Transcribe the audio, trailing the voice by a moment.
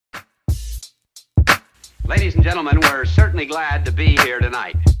Ladies and gentlemen, we're certainly glad to be here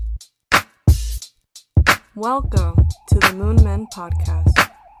tonight. Welcome to the Moon Men Podcast.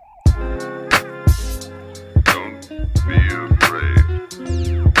 Don't be afraid.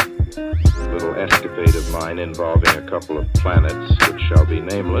 A little escapade of mine involving a couple of planets which shall be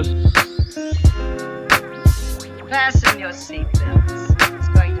nameless. Fasten your seatbelts. It's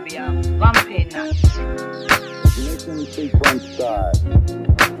going to be a bumpy night. Ignition sequence start.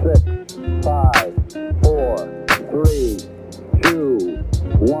 6, 5, 4, 3, 2,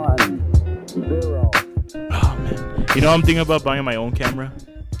 1, 0. Oh man, you know I'm thinking about buying my own camera.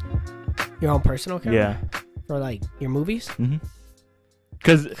 Your own personal camera? Yeah. For like your movies? Mm-hmm.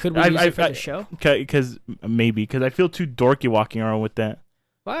 Cause could we use it for the show? Because I feel too dorky walking around with that.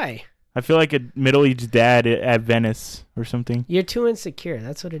 Why? I feel like a middle-aged dad at Venice or something. You're too insecure.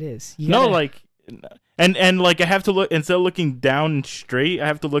 That's what it is. No, like, and like I have to look, instead of looking down and straight, I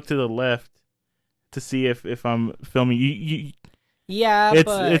have to look to the left to see if I'm filming. Yeah,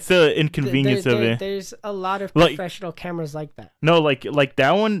 it's the inconvenience of it. There's a lot of professional cameras like that. No, like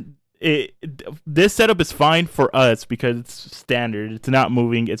that one. This setup is fine for us because it's standard. It's not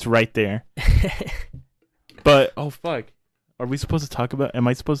moving. It's right there. But oh fuck. Are we supposed to talk about? Am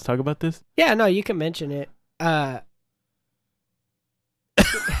I supposed to talk about this? Yeah, no, you can mention it.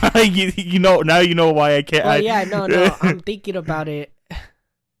 you know now. You know why I can't. Well, yeah, no. I'm thinking about it.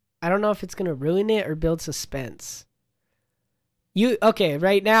 I don't know if it's gonna ruin it or build suspense. Okay?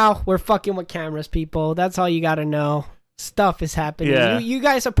 Right now, we're fucking with cameras, people. That's all you gotta know. Stuff is happening. Yeah. You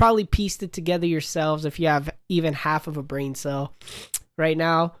guys have probably pieced it together yourselves if you have even half of a brain cell. Right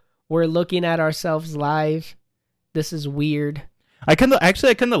now, we're looking at ourselves live. This is weird. I kind of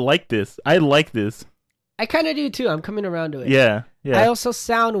like this. I like this. I kind of do too. I'm coming around to it. Yeah. I also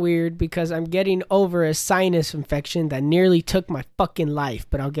sound weird because I'm getting over a sinus infection that nearly took my fucking life,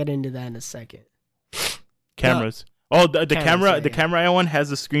 but I'll get into that in a second. Cameras. The camera. Yeah, the camera I want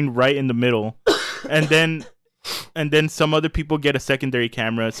has a screen right in the middle, and then some other people get a secondary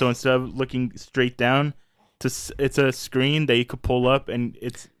camera. So instead of looking straight down, it's a screen that you could pull up, and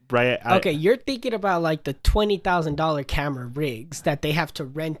it's right. Okay, you're thinking about like the $20,000 camera rigs that they have to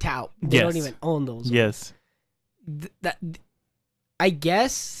rent out. They don't even own those. Yes. I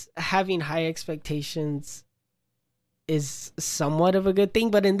guess having high expectations is somewhat of a good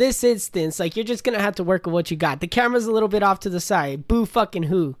thing, but in this instance, like, you're just gonna have to work with what you got. The camera's a little bit off to the side. Boo fucking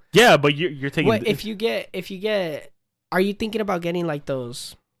who? Yeah, but you're taking. What if you get? Are you thinking about getting like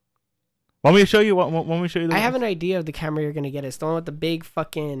those? Want me to show you? Want me to show you? I have an idea of the camera you're gonna get. It's the one with the big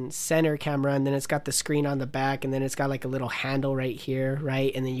fucking center camera, and then it's got the screen on the back, and then it's got like a little handle right here,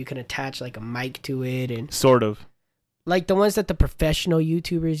 right? And then you can attach like a mic to it, and sort of like the ones that the professional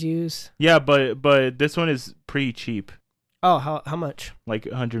YouTubers use. Yeah, but this one is pretty cheap. Oh, how much? Like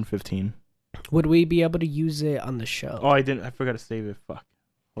 115. Would we be able to use it on the show? Oh, I didn't. I forgot to save it. Fuck.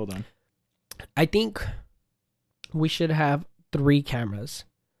 Hold on. I think we should have 3 cameras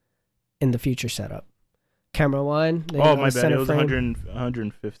in the future setup. Camera 1. Oh, my bad. It was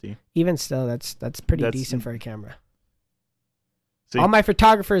 150. Even still, that's pretty decent for a camera. See? All my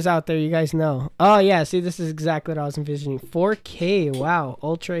photographers out there, you guys know. Oh, yeah. See, this is exactly what I was envisioning. 4K. Wow.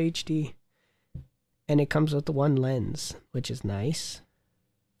 Ultra HD. And it comes with 1 lens, which is nice.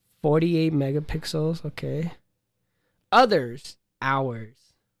 48 megapixels. Okay. Others. Hours.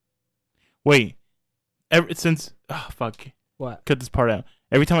 Wait. Oh, fuck. What? Cut this part out.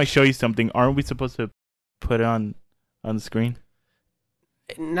 Every time I show you something, aren't we supposed to put it on the screen?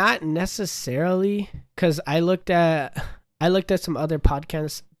 Not necessarily, because I looked at some other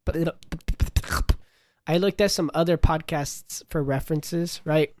podcasts. I looked at some other podcasts for references,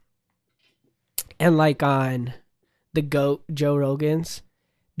 right? And like on the Joe Rogan's,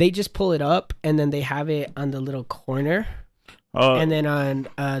 they just pull it up and then they have it on the little corner. And then on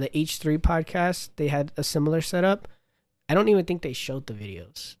the H3 podcast, they had a similar setup. I don't even think they showed the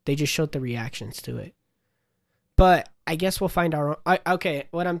videos. They just showed the reactions to it. But I guess we'll find our own. Okay,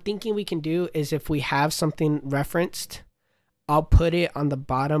 what I'm thinking we can do is if we have something referenced, I'll put it on the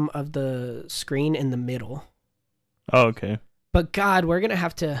bottom of the screen in the middle. Oh, okay. But God, I'm going to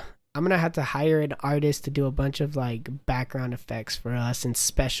have to hire an artist to do a bunch of like background effects for us and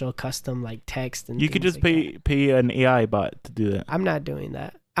special custom like text and you could just like pay an AI bot to do that. I'm not doing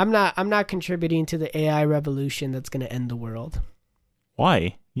that. I'm not contributing to the AI revolution that's going to end the world.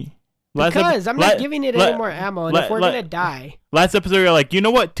 Why? Because I'm not giving it any more ammo, and if we're going to die. Last episode, you're like, you know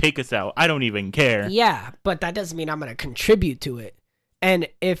what? Take us out. I don't even care. Yeah, but that doesn't mean I'm going to contribute to it. And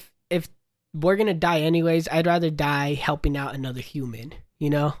if we're going to die anyways, I'd rather die helping out another human, you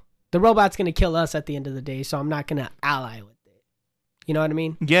know? The robot's going to kill us at the end of the day, so I'm not going to ally with it. You know what I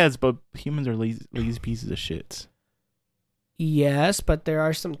mean? Yes, but humans are lazy pieces of shit. Yes, but there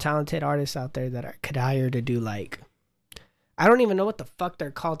are some talented artists out there that could hire to do like, I don't even know what the fuck they're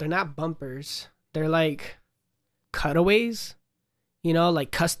called. They're not bumpers. They're like cutaways, you know,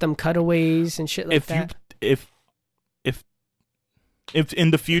 like custom cutaways and shit like that. If in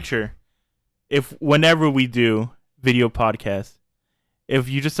the future, whenever we do video podcasts, if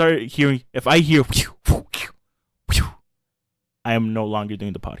you just start hearing, if I hear, I am no longer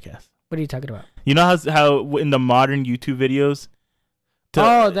doing the podcast. What are you talking about? You know how in the modern YouTube videos,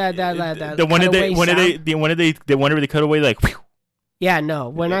 whenever they cut away like. Yeah, no,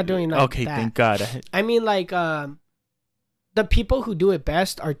 we're not doing like okay, that. thank God. I mean, like, the people who do it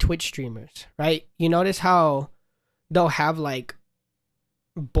best are Twitch streamers, right? You notice how they'll have like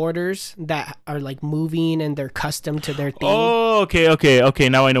borders that are like moving and they're custom to their theme. Oh, okay.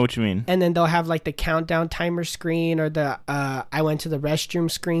 Now I know what you mean. And then they'll have like the countdown timer screen or the I went to the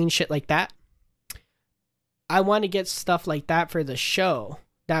restroom screen, shit like that. I want to get stuff like that for the show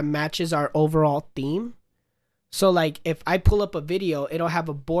that matches our overall theme. So like if I pull up a video, it'll have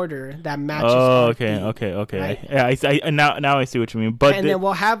a border that matches. Oh, our okay, theme, okay. right? Yeah, I now I see what you mean. But and then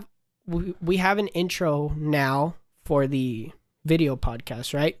we have an intro now for the video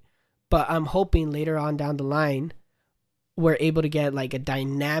podcast, right? But I'm hoping later on down the line we're able to get like a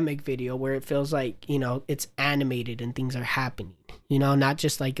dynamic video where it feels like, you know, it's animated and things are happening, you know, not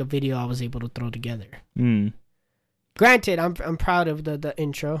just like a video I was able to throw together. Granted, I'm proud of the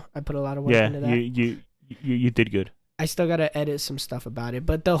intro. I put a lot of work into that. You did good. I still gotta edit some stuff about it,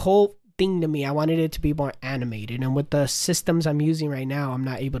 but the whole thing to me, I wanted it to be more animated, and with the systems I'm using right now, I'm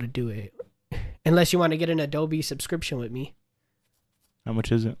not able to do it. Unless you want to get an Adobe subscription with me. How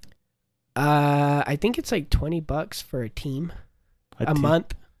much is it? I think it's like $20 for a team. A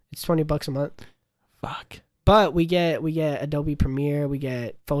month. It's $20 a month. Fuck. But we get Adobe Premiere, we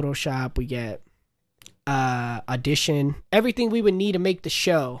get Photoshop, we get Audition, everything we would need to make the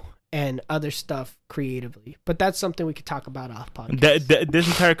show and other stuff creatively. But that's something we could talk about off podcast. This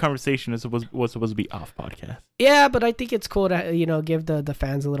entire conversation was supposed to be off podcast. Yeah, but I think it's cool to, you know, give the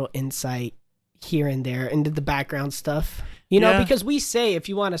fans a little insight here and there into the background stuff. You know, because we say if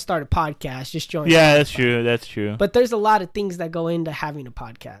you want to start a podcast, just join. Yeah, that's true. That's true. But there's a lot of things that go into having a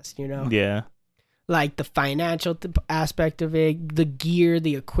podcast, you know? Yeah. Like the financial aspect of it, the gear,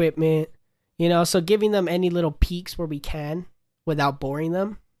 the equipment, you know? So giving them any little peeks where we can without boring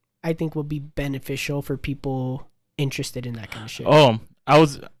them, I think will be beneficial for people interested in that kind of shit. Oh, I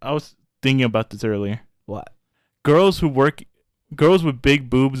was thinking about this earlier. What? Girls with big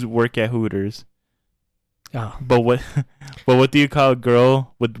boobs work at Hooters. Oh. But what do you call a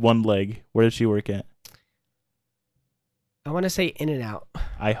girl with one leg? Where does she work at? I want to say In-N-Out.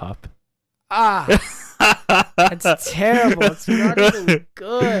 IHOP. That's terrible. It's not even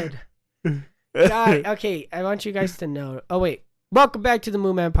good. God, okay, I want you guys to know. Oh, wait. Welcome back to the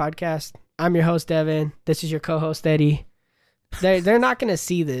Moon Man Podcast. I'm your host, Devyn. This is your co-host, Eddie. They're not going to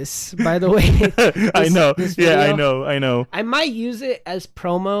see this, by the way. I know. Yeah, I know. I might use it as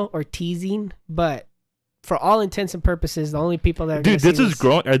promo or teasing, but for all intents and purposes, the only people that are going to see this...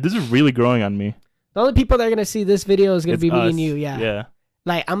 This is really growing on me. The only people that are going to see this video is going to be us. me and you, yeah. Yeah.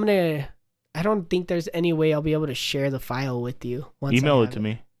 Like, I don't think there's any way I'll be able to share the file with you. Email it to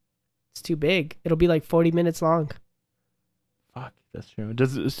me. It's too big. It'll be like 40 minutes long. Fuck, that's true.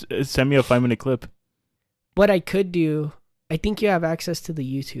 Just send me a 5-minute clip. What I could do, I think you have access to the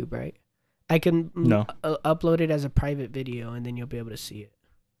YouTube, right? I can upload it as a private video, and then you'll be able to see it.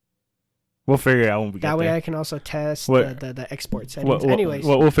 We'll figure it out when we get there. That way I can also test the export settings. Anyways.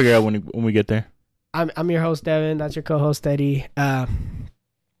 We'll figure it out when we get there. I'm your host, Devyn. That's your co-host, Eddie.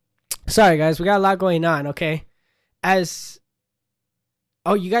 Sorry, guys. We got a lot going on, okay?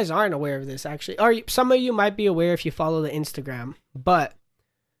 Oh, you guys aren't aware of this, actually. Or some of you might be aware if you follow the Instagram. But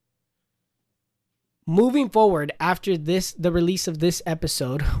moving forward, after the release of this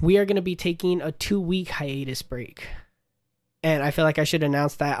episode, we are going to be taking a 2-week hiatus break. And I feel like I should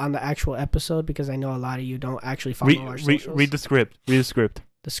announce that on the actual episode because I know a lot of you don't actually follow our socials. Read the script.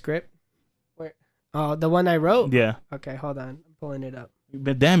 The script? Where? Oh, the one I wrote? Yeah. Okay, hold on. I'm pulling it up.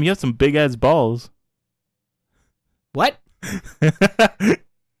 But damn, you have some big ass balls. What?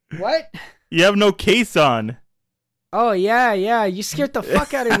 What? You have no case on. Oh yeah. You scared the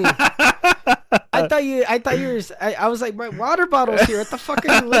fuck out of me. I thought you were. I was like, my water bottle's here. What the fuck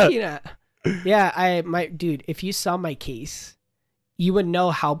are you looking at? Yeah, dude. If you saw my case, you would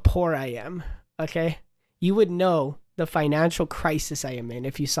know how poor I am. Okay, you would know the financial crisis I am in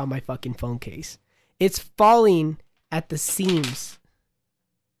if you saw my fucking phone case. It's falling at the seams.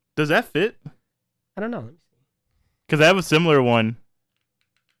 Does that fit? I don't know. Because I have a similar one.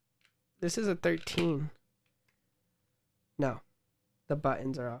 This is a 13. No. The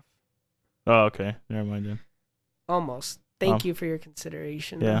buttons are off. Oh, okay. Never mind then. Almost. Thank you for your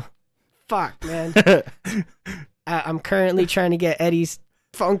consideration. Yeah. Fuck, man. I'm currently trying to get Eddie's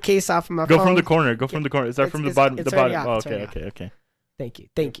phone case off of my Go phone. from the corner. Go from the corner. Is that from the bottom? It's The bottom. already Oh, off. It's okay, already okay, okay.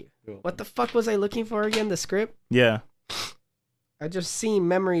 Thank you. What the fuck was I looking for again? The script? Yeah. I just seen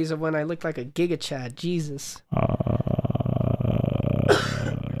memories of when I looked like a Giga Chad. Jesus.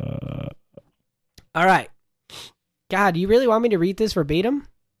 All right. God, you really want me to read this verbatim?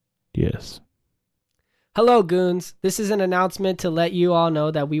 Yes. Hello, goons. This is an announcement to let you all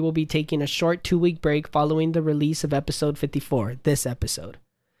know that we will be taking a short 2-week break following the release of episode 54, this episode.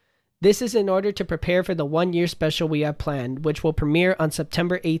 This is in order to prepare for the 1-year special we have planned, which will premiere on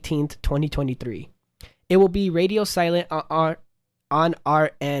September 18th, 2023. It will be radio silent on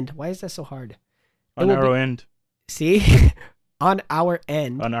our end. Why is that so hard? On our end. See? On our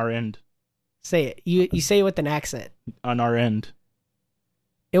end. On our end. Say it. You say it with an accent. On our end.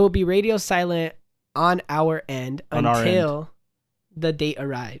 It will be radio silent on our end On our until the date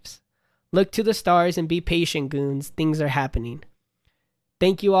arrives. Look to the stars and be patient, goons. Things are happening.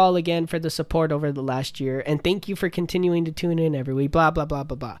 Thank you all again for the support over the last year, and thank you for continuing to tune in every week. Blah, blah, blah,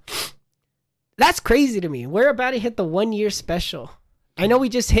 blah, blah. That's crazy to me. We're about to hit the 1-year special. I know we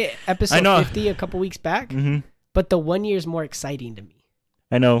just hit episode 50 a couple weeks back, but the 1 year is more exciting to me.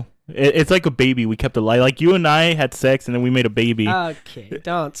 I know. It's like a baby. We kept it alive. Like you and I had sex, and then we made a baby. Okay,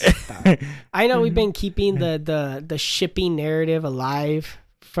 don't stop. I know we've been keeping the shipping narrative alive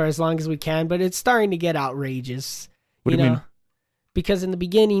for as long as we can, but it's starting to get outrageous. What do you mean? Because in the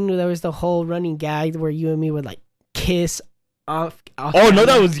beginning, there was the whole running gag where you and me would like kiss off Oh, camera. no,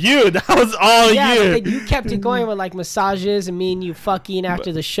 that was you. That was all Yeah, you. but then you kept it going with like massages and me and you fucking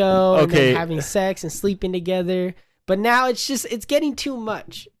after the show and then having sex and sleeping together. But now it's getting too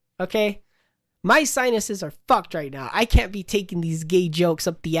much. Okay? My sinuses are fucked right now. I can't be taking these gay jokes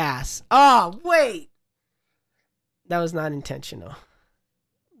up the ass. Oh, wait. That was not intentional.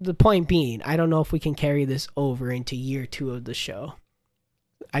 The point being, I don't know if we can carry this over into year 2 of the show.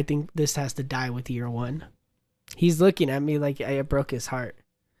 I think this has to die with year 1. He's looking at me like I broke his heart.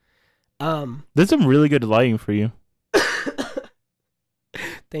 There's some really good lighting for you.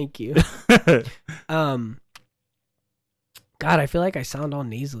 Thank you. God, I feel like I sound all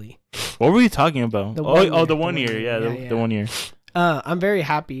nasally. What were you talking about? The 1 1 year. the 1 year. Yeah, the 1 year. I'm very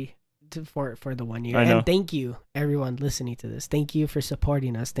happy for the 1 year. I know. And thank you, everyone listening to this. Thank you for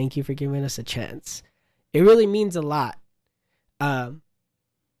supporting us. Thank you for giving us a chance. It really means a lot.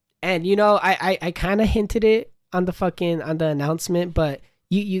 And you know, I kind of hinted it on the announcement, but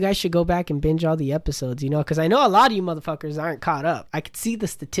you guys should go back and binge all the episodes, you know, because I know a lot of you motherfuckers aren't caught up. I could see the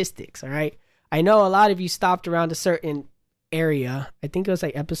statistics, all right? I know a lot of you stopped around a certain area. I think it was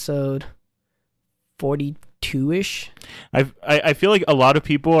like episode 42-ish. I feel like a lot of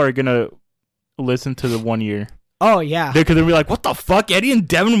people are gonna listen to the 1 year. Oh yeah, Because they'll be like, "What the fuck? Eddie and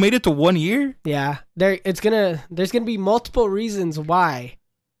Devin made it to 1 year?" yeah. There's gonna be multiple reasons why.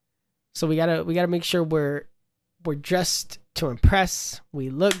 So we gotta make sure we're dressed to impress. We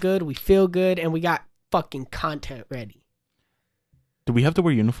look good. We feel good, and we got fucking content ready. Do we have to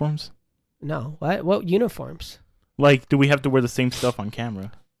wear uniforms? No, what uniforms? Like, do we have to wear the same stuff on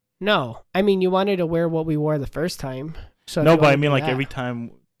camera? No, I mean you wanted to wear what we wore the first time. So No, you but I wanna mean do like that. every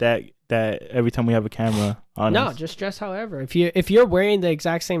time every time we have a camera on No, us. just dress however. If you're wearing the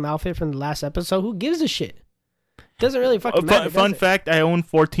exact same outfit from the last episode, who gives a shit? Doesn't really fucking matter. Fun fact, I own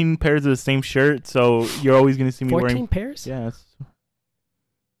 14 pairs of the same shirt, so you're always going to see me 14 wearing... pairs? Yeah,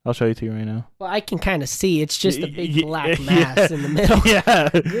 I'll show you to you right now. Well, I can kind of see. It's just a big black Yeah. mass in the middle. Yeah.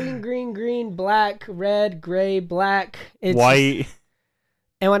 Green, black, red, gray, black. It's White.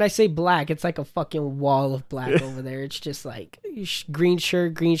 And when I say black, it's like a fucking wall of black over there. It's just like green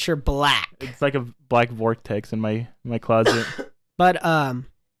shirt, black. It's like a black vortex in my closet. But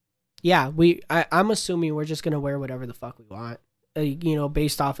yeah, I'm assuming we're just gonna wear whatever the fuck we want. You know,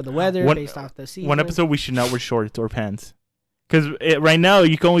 based off of the weather, based off the season. One episode we should not wear shorts or pants. Because right now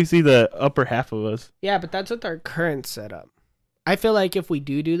you can only see the upper half of us. Yeah, but that's with our current setup. I feel like if we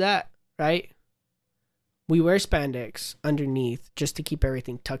do that, right? We wear spandex underneath just to keep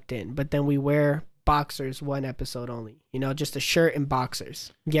everything tucked in. But then we wear boxers one episode only. You know, just a shirt and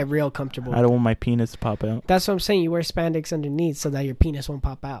boxers. Get real comfortable. I don't want my penis to pop out. That's what I'm saying. You wear spandex underneath so that your penis won't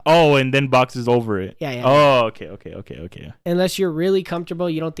pop out. Oh, and then boxes over it. Yeah. Oh, okay. Unless you're really comfortable,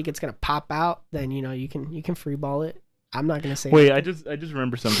 you don't think it's gonna pop out, then you know you can free ball it. I'm not gonna say. Wait, anything. I just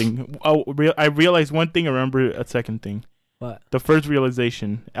remember something. I realized one thing. I remember a second thing. What? The first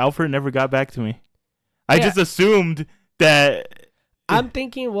realization. Alfred never got back to me. I Yeah. just assumed that I'm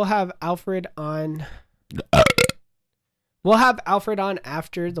thinking we'll have Alfred on. We'll have Alfred on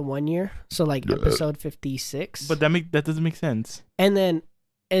after the 1 year, so like episode 56. But that doesn't make sense. And then,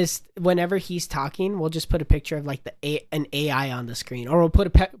 whenever he's talking, we'll just put a picture of like an AI on the screen, or we'll put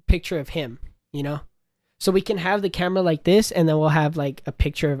a picture of him. You know, so we can have the camera like this, and then we'll have like a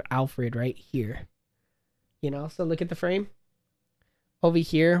picture of Alfred right here. You know, so look at the frame. Over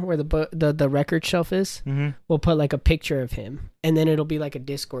here, where the record shelf is, we'll put like a picture of him, and then it'll be like a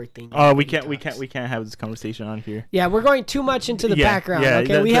Discord thing. Oh, we can't have this conversation on here. Yeah, we're going too much into the background. Yeah,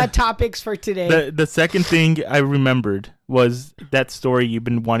 okay, we had topics for today. The second thing I remembered was that story you've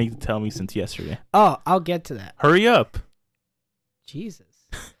been wanting to tell me since yesterday. Oh, I'll get to that. Hurry up. Jesus.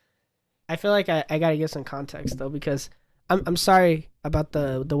 I feel like I gotta give some context though, because I'm sorry about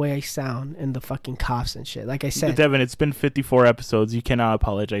the way I sound and the fucking coughs and shit. Like I said, Devyn, it's been 54 episodes. You cannot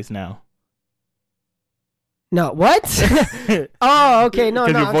apologize now. No, what? Oh, okay. No,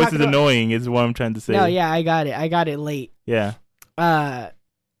 because your voice is annoying, is what I'm trying to say. No, yeah, I got it late. Yeah.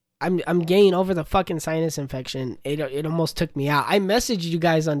 I'm getting over the fucking sinus infection. It almost took me out. I messaged you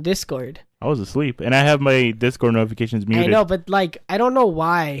guys on Discord. I was asleep, and I have my Discord notifications muted. I know, but like I don't know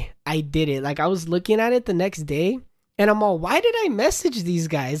why I did it. Like I was looking at it the next day. And I'm all, why did I message these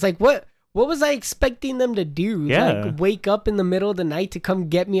guys? Like, what was I expecting them to do? Yeah. Like, wake up in the middle of the night to come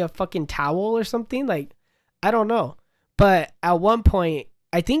get me a fucking towel or something? Like, I don't know. But at one point,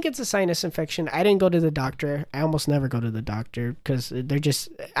 I think it's a sinus infection. I didn't go to the doctor. I almost never go to the doctor because they're just,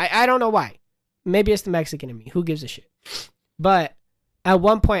 I don't know why. Maybe it's the Mexican in me. Who gives a shit? But at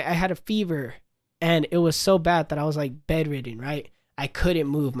one point, I had a fever, and it was so bad that I was like bedridden, right? I couldn't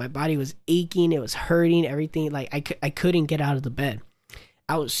move. My body was aching. It was hurting, everything. Like I couldn't get out of the bed.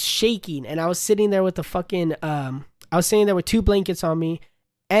 I was shaking, and I was sitting there with the fucking I was sitting there with 2 blankets on me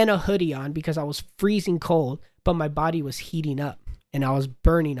and a hoodie on because I was freezing cold, but my body was heating up and I was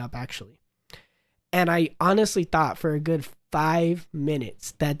burning up actually. And I honestly thought for a good 5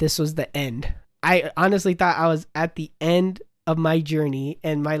 minutes that this was the end. I honestly thought I was at the end of my journey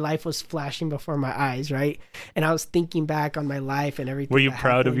and my life was flashing before my eyes, right? And I was thinking back on my life and everything. Were you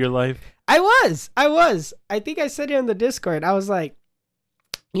proud of your life? I was. I think I said it in the Discord. I was like,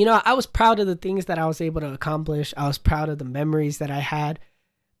 you know, I was proud of the things that I was able to accomplish. I was proud of the memories that I had.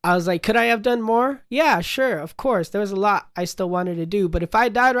 I was like, could I have done more? Yeah, sure. Of course. There was a lot I still wanted to do. But if I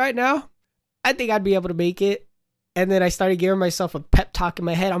died right now, I think I'd be able to make it. And then I started giving myself a pep talk in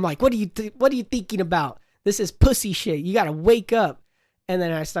my head. I'm like, what are you thinking about? This is pussy shit. You got to wake up. And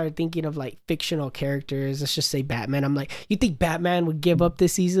then I started thinking of like fictional characters. Let's just say Batman. I'm like, you think Batman would give up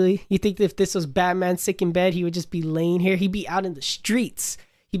this easily? You think if this was Batman sick in bed, he would just be laying here? He'd be out in the streets.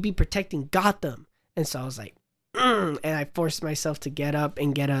 He'd be protecting Gotham. And so I was like, and I forced myself to get up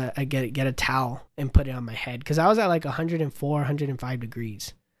and get a towel and put it on my head. Because I was at like 104, 105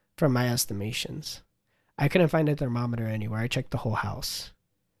 degrees from my estimations. I couldn't find a thermometer anywhere. I checked the whole house.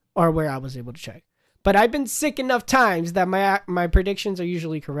 Or where I was able to check. But I've been sick enough times that my predictions are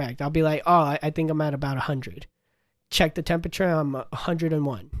usually correct. I'll be like, oh, I think I'm at about 100. Check the temperature, I'm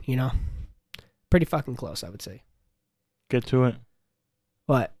 101, you know? Pretty fucking close, I would say. Get to it.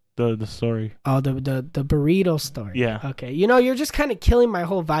 What? The story. Oh, the burrito story. Yeah. Okay. You know, you're just kind of killing my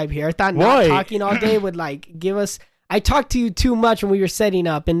whole vibe here. I thought not talking all day would like give us... I talked to you too much when we were setting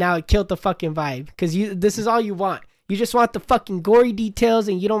up, and now it killed the fucking vibe. Because this is all you want. You just want the fucking gory details,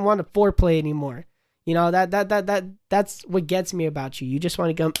 and you don't want to foreplay anymore. You know, that's what gets me about you. You just want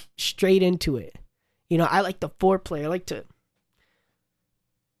to go straight into it. You know, I like the foreplay. I like to,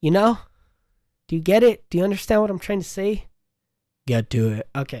 you know? Do you get it? Do you understand what I'm trying to say? Get to it.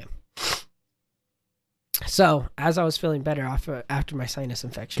 Okay. So, as I was feeling better after my sinus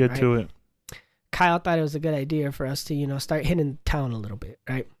infection, Get to it. Kyle thought it was a good idea for us to, you know, start hitting town a little bit,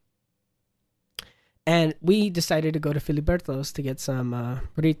 right? And we decided to go to BURRITOS to get some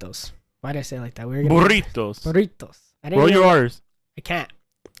burritos. Why did I say it like that? Burritos. Roll your R's. I can't.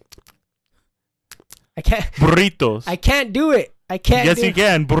 Burritos. I can't do it. I can't. Yes, you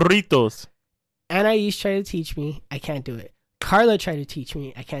can. Burritos. Anais tried to teach me. I can't do it. Carla tried to teach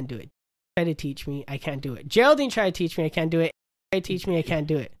me. I can't do it. Tried to teach me. I can't do it. Geraldine tried to teach me. I can't do it. Tried to teach me. I can't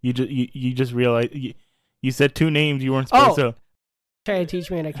do it. You just realized you said 2 names you weren't supposed to. Tried to teach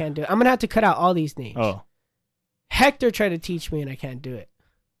me and I can't do it. I'm gonna have to cut out all these names. Oh. Hector tried to teach me and I can't do it.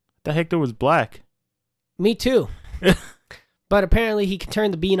 The Hector was black. Me too. But apparently he can turn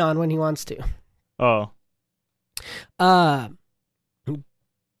the bean on when he wants to. Oh.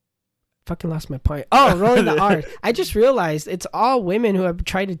 Fucking lost my point. Oh, rolling the R's. I just realized it's all women who have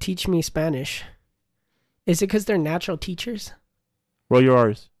tried to teach me Spanish. Is it because they're natural teachers? Roll your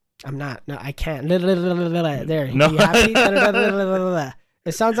R's. I'm not. No, I can't. There. No. You happy?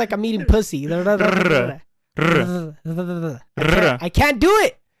 It sounds like I'm eating pussy. I can't do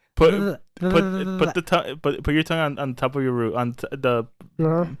it. Put your tongue on top of your root the.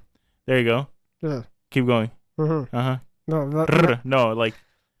 There you go. Keep going. No, like.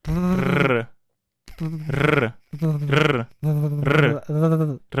 Are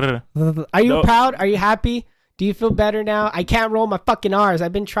you proud? Are you happy? Do you feel better now? I can't roll my fucking R's.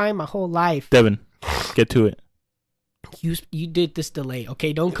 I've been trying my whole life. Devyn, get to it. You did this delay,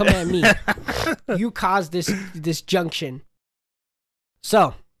 okay? Don't come at me. You caused this junction.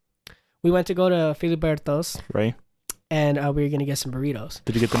 So, we went to go to Filiberto's. Right. And we were going to get some burritos.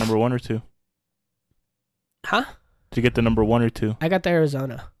 Did you get the number 1 or 2? Huh? Did you get the number 1 or 2? I got the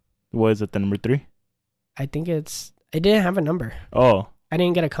Arizona. What is it, the number 3? I think it didn't have a number. Oh. I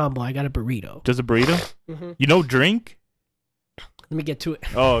didn't get a combo. I got a burrito. Just a burrito? Mm-hmm. You know drink? Let me get to it.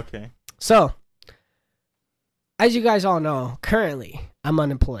 Oh, okay. So, as you guys all know, currently, I'm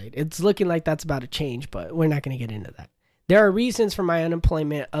unemployed. It's looking like that's about to change, but we're not going to get into that. There are reasons for my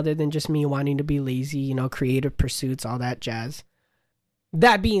unemployment other than just me wanting to be lazy, creative pursuits, all that jazz.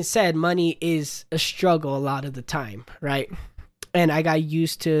 That being said, money is a struggle a lot of the time, right? And I got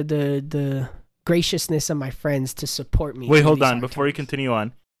used to the graciousness of my friends to support me. Wait, hold on. Before you continue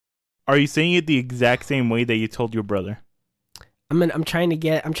on, are you saying it the exact same way that you told your brother? I'm trying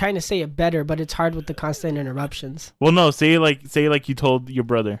to say it better, but it's hard with the constant interruptions. Well, no, say it like you told your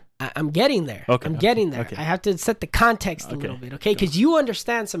brother. I'm getting there. Okay. I'm getting there. Okay. I have to set the context a little bit, okay? Because you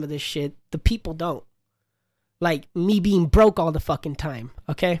understand some of this shit. The people don't. Like me being broke all the fucking time,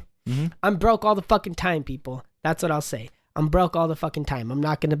 okay? Mm-hmm. I'm broke all the fucking time, people. That's what I'll say. I'm broke all the fucking time. I'm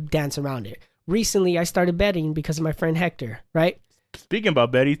not going to dance around it. Recently, I started betting because of my friend Hector, right? Speaking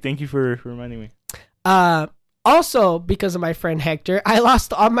about Betty, thank you for reminding me. Also, because of my friend Hector, I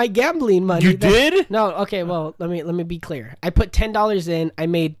lost all my gambling money. You did? No, okay, well, let me be clear. I put $10 in. I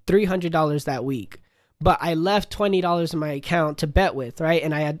made $300 that week. But I left $20 in my account to bet with, right?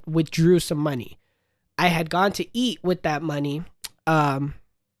 And I had withdrew some money. I had gone to eat with that money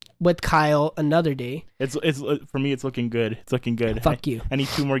with Kyle another day. It's for me, it's looking good. It's looking good. Fuck you. I need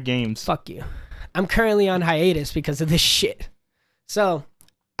 2 more games. Fuck you. I'm currently on hiatus because of this shit. So,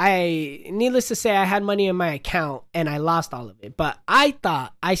 needless to say, I had money in my account and I lost all of it. But I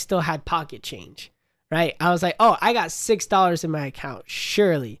thought I still had pocket change, right? I was like, oh, I got $6 in my account.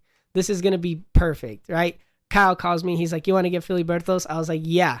 Surely this is going to be perfect, right? Kyle calls me. He's like, you want to get Filiberto's? I was like,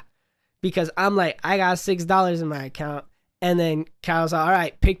 yeah. Because I'm like, I got $6 in my account. And then Kyle's like, all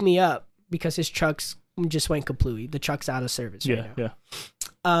right, pick me up. Because his trucks just went kaplooey. The truck's out of service right now.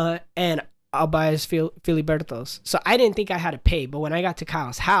 Yeah. And I'll buy his Filiberto's. So I didn't think I had to pay. But when I got to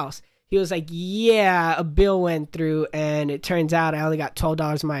Kyle's house, he was like, yeah, a bill went through. And it turns out I only got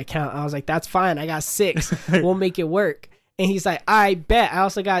 $12 in my account. I was like, that's fine. I got 6. We'll make it work. And he's like, I bet. I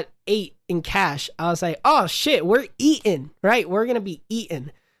also got 8 in cash. I was like, oh, shit, we're eating, right? We're going to be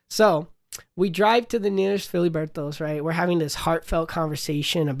eating. So we drive to the nearest Filiberto's, right? We're having this heartfelt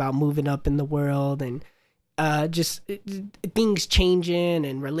conversation about moving up in the world and just things changing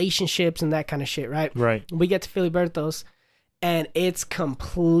and relationships and that kind of shit, right? Right. We get to Filiberto's and it's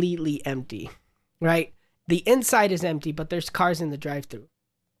completely empty, right? The inside is empty, but there's cars in the drive-thru.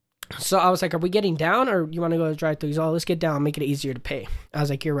 So I was like, are we getting down or you want to go to the drive-thru? He's like, let's get down, make it easier to pay. I was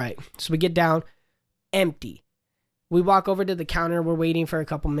like, you're right. So we get down, empty. We walk over to the counter. We're waiting for a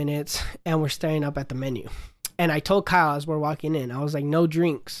couple minutes and we're staring up at the menu. And I told Kyle as we're walking in, I was like, no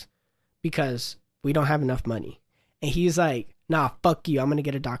drinks because we don't have enough money. And he's like, nah, fuck you. I'm going to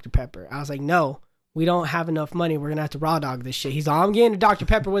get a Dr. Pepper. I was like, no, we don't have enough money. We're going to have to raw dog this shit. He's like, I'm getting a Dr.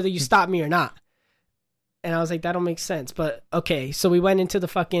 Pepper whether you stop me or not. And I was like, that don't make sense. But okay. So we went into the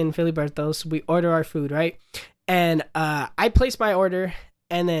fucking Filiberto's. We order our food, right? And I placed my order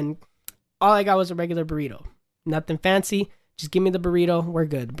and then all I got was a regular burrito. Nothing fancy. Just give me the burrito. We're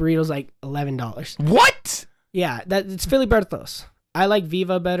good. Burrito's like $11. What? Yeah, it's Filiberto's. I like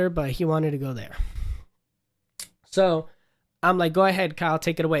Viva better, but he wanted to go there. So I'm like, go ahead, Kyle,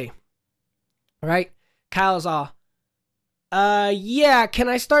 take it away. All right? Kyle's all, yeah, can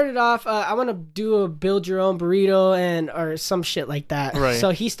I start it off? I want to do a build your own burrito or some shit like that. Right.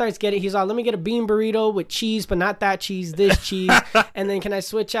 So he starts he's all, let me get a bean burrito with cheese, but not that cheese, this cheese. And then can I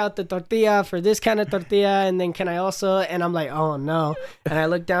switch out the tortilla for this kind of tortilla? And then can I also, and I'm like, oh no. And I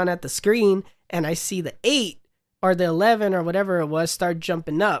look down at the screen and I see the 8 or the 11 or whatever it was start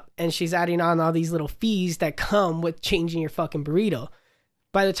jumping up. And she's adding on all these little fees that come with changing your fucking burrito.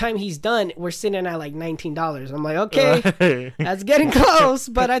 by the time he's done, we're sitting at like $19. I'm like, okay, that's getting close,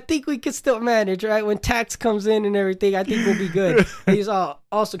 but I think we could still manage, right? When tax comes in and everything, I think we'll be good. He's all,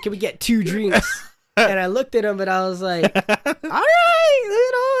 also, can we get 2 drinks? And I looked at him and I was like, all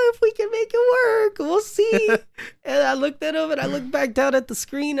right, if we can make it work, we'll see. And I looked at him and I looked back down at the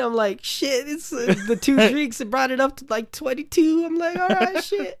screen. I'm like, shit, it's the 2 drinks. It brought it up to like 22. I'm like, all right,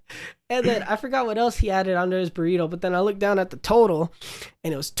 shit. And then I forgot what else he added under his burrito. But then I looked down at the total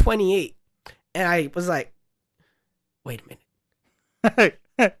and it was 28. And I was like, wait a minute.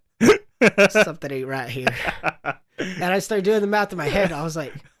 Something ain't right here. And I started doing the math in my head. I was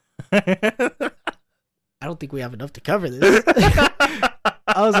like, I don't think we have enough to cover this.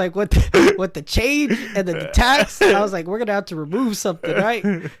 I was like, what the change and then the tax? I was like, we're going to have to remove something, right?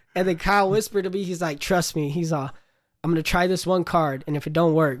 And then Kyle whispered to me, he's like, trust me. He's I'm going to try this one card. And if it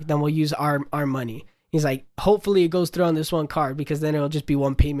don't work, then we'll use our money. He's like, hopefully it goes through on this one card because then it'll just be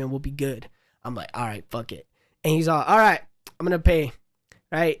one payment. We'll be good. I'm like, all right, fuck it. And he's all right, I'm going to pay.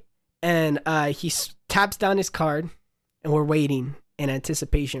 Right. And he taps down his card and we're waiting in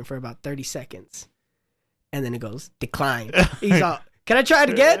anticipation for about 30 seconds. And then it goes, decline. He's all, can I try it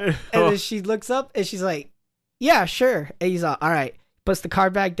again? And then she looks up and she's like, yeah, sure. And he's all right. Puts the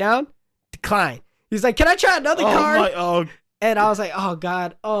card back down, decline. He's like, can I try another card? And I was like, oh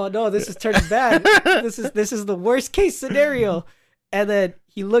God, oh no, this is turning bad. This is the worst case scenario. And then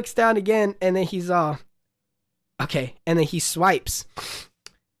he looks down again and then he's okay. And then he swipes,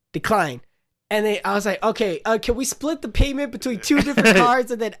 decline. And then I was like, okay, can we split the payment between 2 different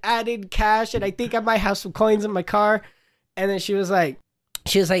cards and then add in cash? And I think I might have some coins in my car. And then she was like,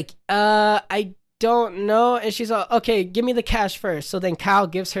 I don't know. And she's like, okay, give me the cash first. So then Kyle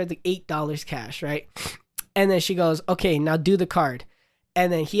gives her the $8 cash, right? And then she goes, okay, now do the card. And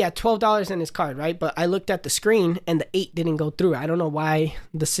then he had $12 in his card, right? But I looked at the screen and the 8 didn't go through. I don't know why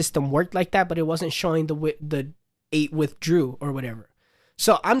the system worked like that, but it wasn't showing the 8 withdrew or whatever.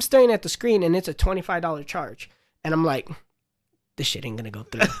 So I'm staring at the screen and it's a $25 charge. And I'm like, this shit ain't gonna go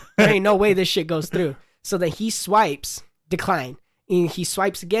through. There ain't no way this shit goes through. So then he swipes, decline. And he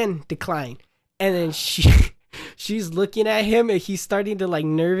swipes again, decline. And then she's looking at him and he's starting to like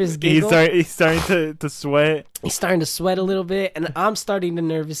nervous giggle. He's starting to sweat. He's starting to sweat a little bit. And I'm starting to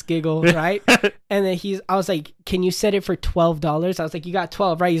nervous giggle, right? And then I was like, can you set it for $12? I was like, you got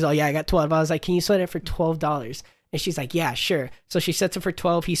 12, right? He's all, yeah, I got 12. I was like, can you set it for $12? And she's like, yeah, sure. So she sets it for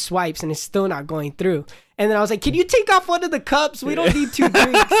 12. He swipes and it's still not going through. And then I was like, can you take off one of the cups? We don't need 2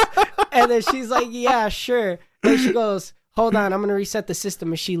 drinks. And then she's like, yeah, sure. And she goes, hold on, I'm going to reset the system.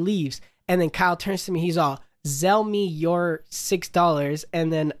 And she leaves. And then Kyle turns to me. He's all, Zelle me your $6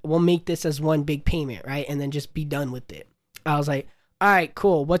 and then we'll make this as one big payment, right? And then just be done with it. I was like, all right,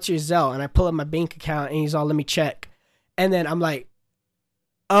 cool. What's your Zelle? And I pull up my bank account and he's all, let me check. And then I'm like,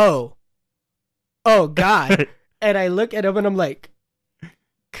 oh God. And I look at him and I'm like,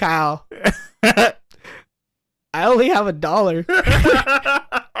 Kyle, I only have $1.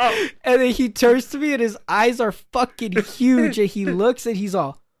 And then he turns to me and his eyes are fucking huge. And he looks and he's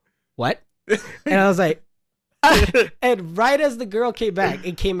all, what? And I was like, and right as the girl came back,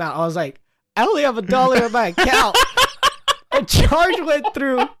 it came out. I was like, I only have $1 in my account. A charge went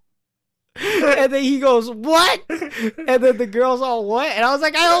through. And then he goes, what? And then the girl's all, what? And I was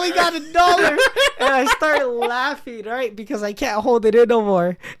like, I only got $1. And I started laughing, right? Because I can't hold it in no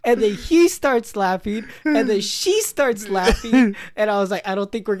more. And then he starts laughing. And then she starts laughing. And I was like, I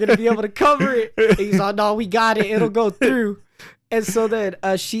don't think we're going to be able to cover it. And he's all, no, we got it. It'll go through. And so then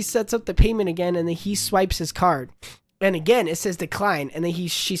she sets up the payment again. And then he swipes his card. And again, it says decline. And then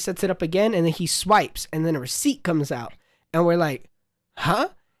she sets it up again. And then he swipes. And then a receipt comes out. And we're like, huh?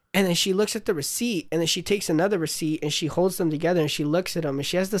 And then she looks at the receipt and then she takes another receipt and she holds them together and she looks at them and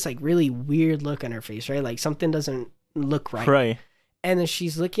she has this like really weird look on her face, right? Like something doesn't look right. Right. And then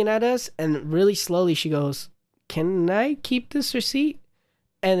she's looking at us and really slowly she goes, can I keep this receipt?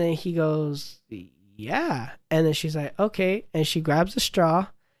 And then he goes, yeah. And then she's like, okay. And she grabs a straw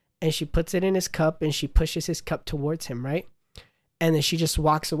and she puts it in his cup and she pushes his cup towards him, right? And then she just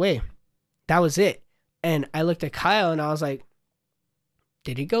walks away. That was it. And I looked at Kyle and I was like,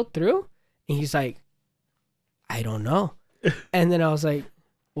 did it go through? And he's like, I don't know. And then I was like,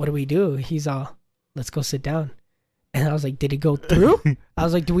 what do we do? He's all, let's go sit down. And I was like, did it go through? I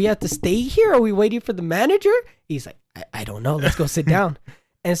was like, do we have to stay here? Are we waiting for the manager? He's like, I don't know. Let's go sit down.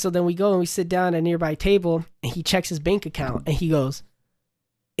 And so then we go and we sit down at a nearby table and he checks his bank account and he goes,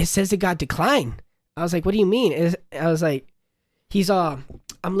 it says it got declined. I was like, what do you mean? I was like, he's all,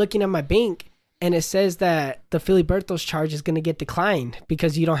 I'm looking at my bank. And it says that the BURRITOS charge is going to get declined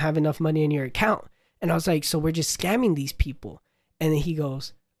because you don't have enough money in your account. And I was like, so we're just scamming these people. And then he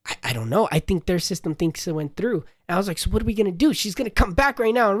goes, I don't know. I think their system thinks it went through. And I was like, so what are we going to do? She's going to come back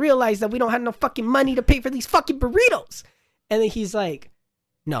right now and realize that we don't have no fucking money to pay for these fucking burritos. And then he's like,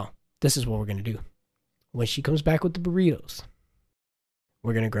 no, this is what we're going to do. When she comes back with the burritos,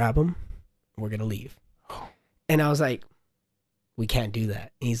 we're going to grab them. We're going to leave. And I was like, we can't do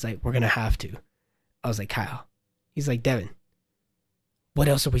that. And he's like, we're going to have to. I was like, Kyle. He's like, Devyn, what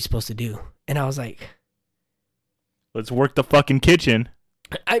else are we supposed to do? And I was like, let's work the fucking kitchen.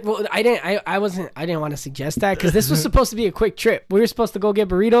 I didn't want to suggest that because this was supposed to be a quick trip. We were supposed to go get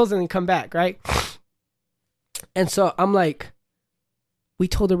burritos and then come back, right? And so I'm like, we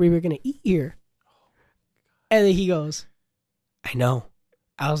told her we were going to eat here. And then he goes, I know.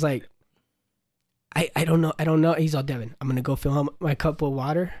 I was like, I don't know. He's all, Devyn, I'm going to go fill up my cup with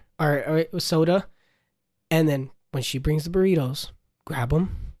water or soda. And then when she brings the burritos, grab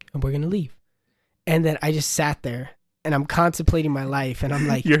them and we're going to leave. And then I just sat there and I'm contemplating my life. And I'm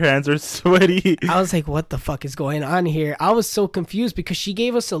like, your hands are sweaty. I was like, what the fuck is going on here? I was so confused because she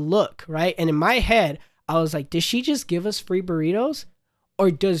gave us a look, right? And in my head, I was like, did she just give us free burritos?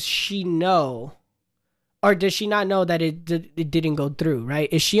 Or does she know? Or does she not know that it didn't go through, right?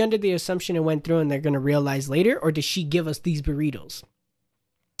 Is she under the assumption it went through and they're going to realize later? Or did she give us these burritos?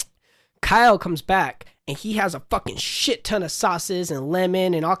 Kyle comes back and he has a fucking shit ton of sauces and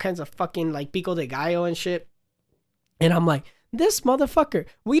lemon and all kinds of fucking like pico de gallo and shit. And I'm like, this motherfucker,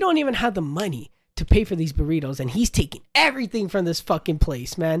 we don't even have the money to pay for these burritos. And he's taking everything from this fucking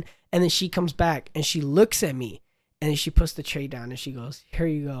place, man. And then she comes back and she looks at me and then she puts the tray down and she goes, here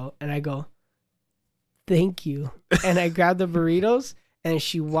you go. And I go, thank you. And I grab the burritos and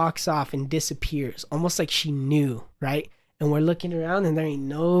she walks off and disappears, almost like she knew, right? And we're looking around and there ain't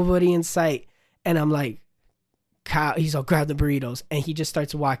nobody in sight. And I'm like, Kyle, he's all, grab the burritos. And he just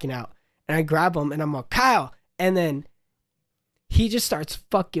starts walking out. And I grab him and I'm all, Kyle. And then he just starts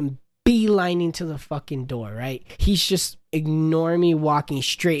fucking beelining to the fucking door, right? He's just ignoring me walking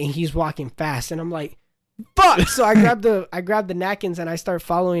straight and he's walking fast. And I'm like, fuck. So I grab the napkins and I start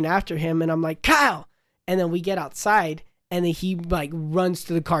following after him. And I'm like, Kyle. And then we get outside and then he like runs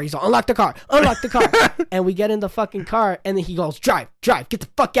to the car. He's like, unlock the car. And we get in the fucking car and then he goes, drive, get the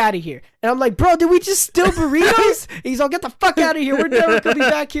fuck out of here. And I'm like, bro, did we just steal burritos? He's all, get the fuck out of here. We're never going to be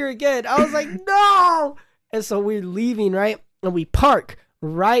back here again. I was like, no. And so we're leaving, right? And we park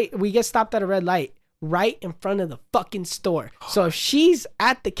right. We get stopped at a red light right in front of the fucking store. So if she's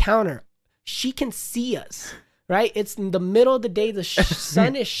at the counter, she can see us. Right? It's in the middle of the day. The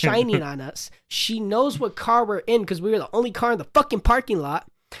sun is shining on us. She knows what car we're in because we were the only car in the fucking parking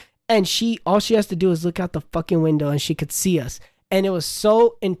lot. And all she has to do is look out the fucking window and she could see us. And it was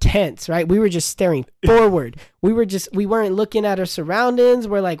so intense, right? We were just staring forward. We weren't looking at our surroundings.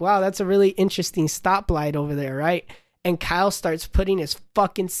 We're like, wow, that's a really interesting stoplight over there, right? And Kyle starts putting his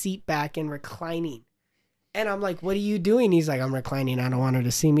fucking seat back and reclining. And I'm like, what are you doing? He's like, I'm reclining. I don't want her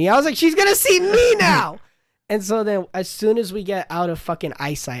to see me. I was like, she's going to see me now. And so then as soon as we get out of fucking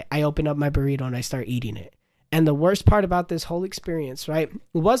eyesight, I open up my burrito and I start eating it. And the worst part about this whole experience, right,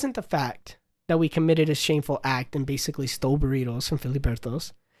 wasn't the fact that we committed a shameful act and basically stole burritos from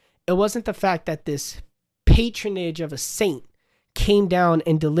Filiberto's. It wasn't the fact that this patronage of a saint came down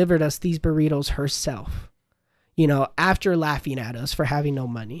and delivered us these burritos herself, you know, after laughing at us for having no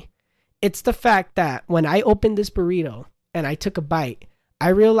money. It's the fact that when I opened this burrito and I took a bite, I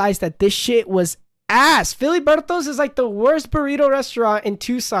realized that this shit was ass. Filiberto's is like the worst burrito restaurant in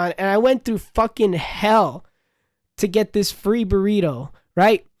Tucson, and I went through fucking hell to get this free burrito,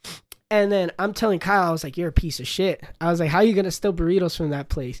 right? And then I'm telling Kyle, I was like, you're a piece of shit. I was like, how are you gonna steal burritos from that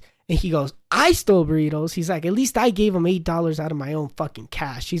place? And he goes, I stole burritos. He's like, at least I gave him $8 out of my own fucking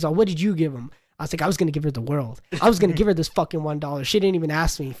cash. He's like, what did you give him? I was like, I was gonna give her the world. I was gonna give her this fucking $1. She didn't even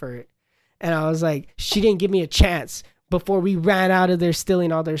ask me for it. And I was like, she didn't give me a chance before we ran out of there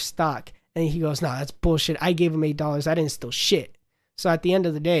stealing all their stock. And he goes, no, that's bullshit. I gave him $8. I didn't steal shit. So at the end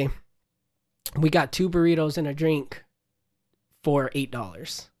of the day, we got 2 burritos and a drink for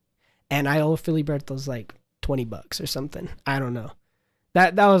 $8. And I owe Filiberto's like $20 or something. I don't know.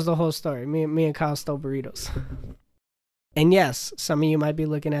 That was the whole story. Me and Kyle stole burritos. And yes, some of you might be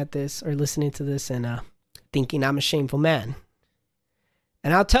looking at this or listening to this and thinking I'm a shameful man.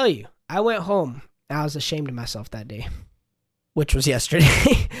 And I'll tell you, I went home and I was ashamed of myself that day, which was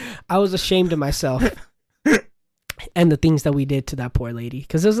yesterday. I was ashamed of myself and the things that we did to that poor lady.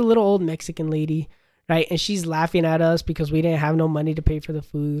 Because there's a little old Mexican lady, right? And she's laughing at us because we didn't have no money to pay for the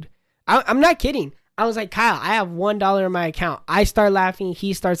food. I'm not kidding. I was like, Kyle, I have $1 in my account. I start laughing,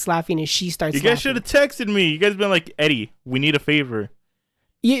 he starts laughing, and she starts laughing. You guys should have texted me. You guys been like, Eddie, we need a favor.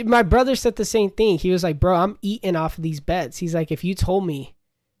 My brother said the same thing. He was like, bro, I'm eating off of these bets. He's like, if you told me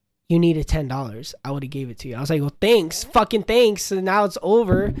you needed $10, I would have gave it to you. I was like, well, thanks. Fucking thanks. And now it's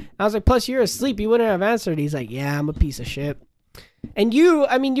over. I was like, plus you're asleep. You wouldn't have answered. He's like, yeah, I'm a piece of shit. And you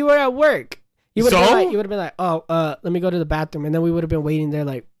were at work. You would have been like, oh, let me go to the bathroom. And then we would have been waiting there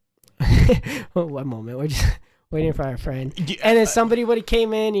like, one moment. We're just waiting for our friend. Yeah. And then somebody would have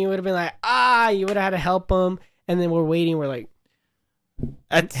came in. And you would have been like, you would have had to help him. And then we're waiting. We're like,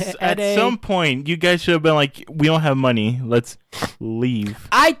 At some point, you guys should have been like, we don't have money. Let's leave.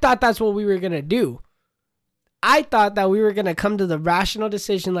 I thought that's what we were going to do. I thought that we were going to come to the rational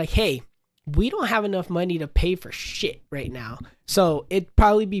decision like, hey, we don't have enough money to pay for shit right now. So it'd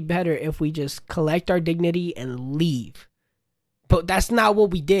probably be better if we just collect our dignity and leave. But that's not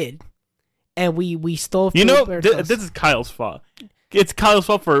what we did. And we stole. This is Kyle's fault. It's Kyle's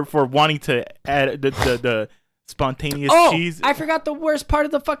fault for wanting to add the spontaneous cheese. I forgot the worst part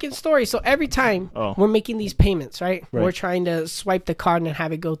of the fucking story. So every time we're making these payments, right? We're trying to swipe the card and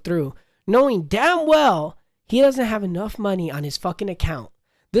have it go through, knowing damn well he doesn't have enough money on his fucking account.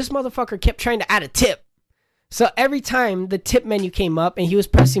 This motherfucker kept trying to add a tip. So every time the tip menu came up and he was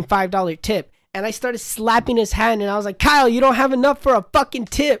pressing $5 tip, and I started slapping his hand and I was like, Kyle, you don't have enough for a fucking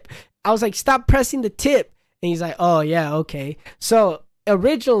tip. I was like, stop pressing the tip. And he's like, oh yeah, okay. So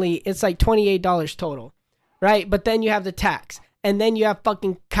originally it's like $28 total. Right? But then you have the tax. And then you have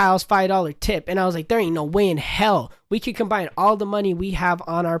fucking Kyle's $5 tip. And I was like, there ain't no way in hell we could combine all the money we have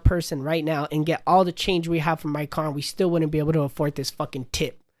on our person right now and get all the change we have from my car, and we still wouldn't be able to afford this fucking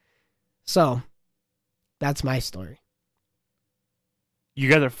tip. So, that's my story. You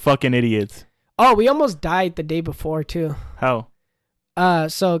guys are fucking idiots. Oh, we almost died the day before, too. How?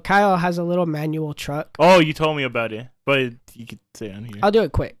 So Kyle has a little manual truck. Oh, you told me about it. But you could say it on here. I'll do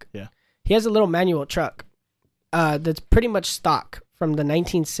it quick. Yeah. He has a little manual truck. That's pretty much stock from the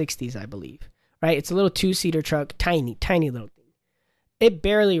 1960s, I believe. Right? It's a little 2-seater truck, tiny little thing. It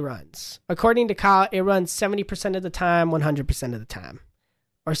barely runs. According to Kyle, it runs 70% of the time, 100% of the time,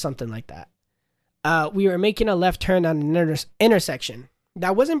 or something like that. We were making a left turn on an intersection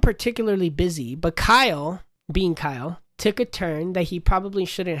that wasn't particularly busy, but Kyle, being Kyle, took a turn that he probably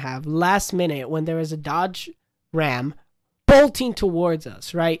shouldn't have last minute when there was a Dodge Ram bolting towards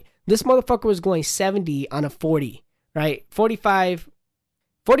us, right? This motherfucker was going 70 on a 40, right? 45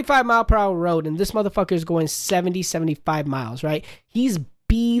 mile per hour road, and this motherfucker is going 70, 75 miles, right? He's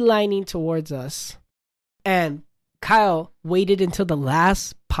beelining towards us. And Kyle waited until the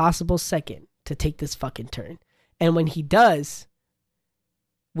last possible second to take this fucking turn. And when he does,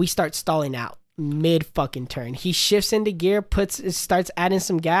 we start stalling out mid fucking turn. He shifts into gear, starts adding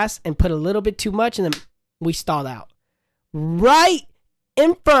some gas, and put a little bit too much, and then we stalled out. Right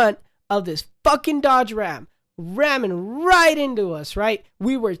in front of this fucking Dodge Ram, ramming right into us, right?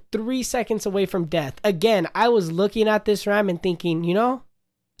 We were 3 seconds away from death. Again, I was looking at this Ram and thinking,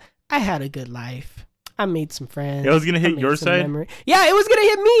 I had a good life. I made some friends. It was going to hit your side? Yeah, it was going to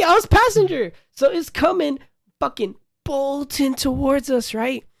hit me. I was passenger. So it's coming fucking bolting towards us,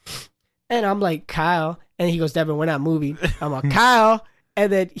 right? And I'm like, Kyle. And he goes, Devyn, we're not moving. I'm like, Kyle.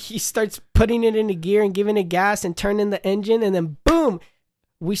 And then he starts putting it into gear and giving it gas and turning the engine. And then boom,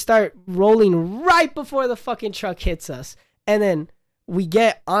 we start rolling right before the fucking truck hits us. And then we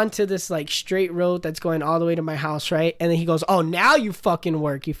get onto this like straight road that's going all the way to my house, right? And then he goes, oh, now you fucking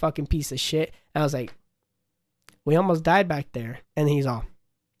work, you fucking piece of shit. And I was like, we almost died back there. And he's all,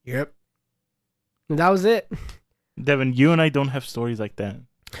 yep. And that was it. Devyn, you and I don't have stories like that.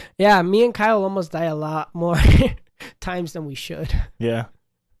 Yeah, me and Kyle almost die a lot more times than we should. Yeah.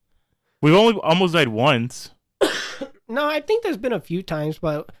 We've only almost died once. No, I think there's been a few times,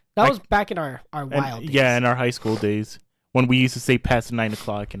 but that was back in our wild days. Yeah, in our high school days when we used to stay past 9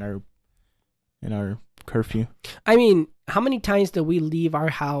 o'clock in our curfew. I mean, how many times did we leave our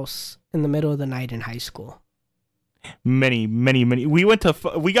house in the middle of the night in high school? Many. We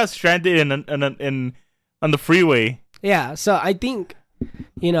got stranded on the freeway. Yeah, so I think,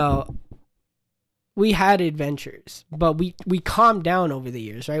 we had adventures, but we calmed down over the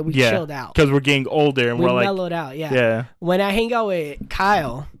years, right? We chilled out because we're getting older and we're like mellowed out. Yeah. When I hang out with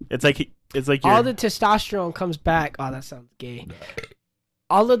Kyle, it's like all the testosterone comes back. Oh, that sounds gay.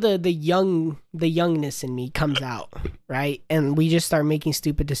 All of the youngness in me comes out, right? And we just start making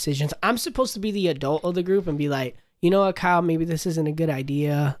stupid decisions. I'm supposed to be the adult of the group and be like, you know what, Kyle, maybe this isn't a good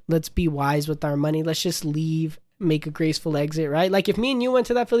idea. Let's be wise with our money. Let's just leave, make a graceful exit, right? Like if me and you went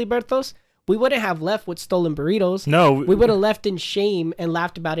to that Philly BURRITOS, we wouldn't have left with stolen burritos. No. We would have left in shame and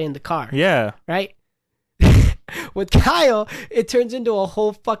laughed about it in the car. Yeah. Right? With Kyle, it turns into a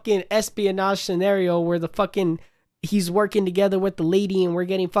whole fucking espionage scenario where the fucking he's working together with the lady and we're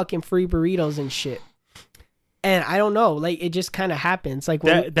getting fucking free burritos and shit. And I don't know, like, it just kind of happens. Like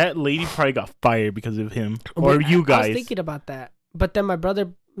that lady probably got fired because of him or you guys. I was thinking about that, but then my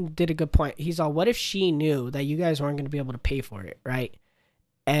brother did a good point. He's all, what if she knew that you guys weren't going to be able to pay for it, right?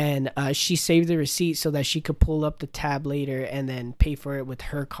 And she saved the receipt so that she could pull up the tab later and then pay for it with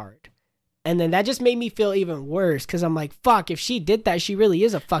her card. And then that just made me feel even worse because I'm like, fuck, if she did that, she really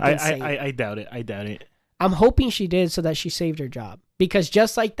is a fucking saint. I doubt it. I doubt it. I'm hoping she did so that she saved her job. Because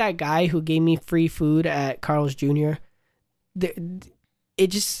just like that guy who gave me free food at Carl's Jr.,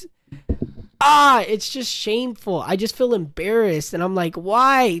 it's just shameful. I just feel embarrassed. And I'm like,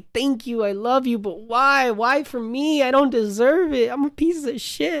 why? Thank you. I love you. But why? Why for me? I don't deserve it. I'm a piece of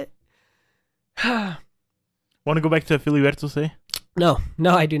shit. Want to go back to Filiberto's, eh? No,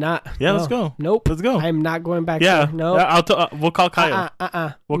 I do not. Yeah, no. Let's go. Nope. Let's go. I'm not going back yeah, there. No. We'll call Kyle.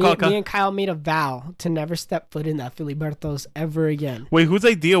 Me and Kyle made a vow to never step foot in that Filiberto's ever again. Wait, whose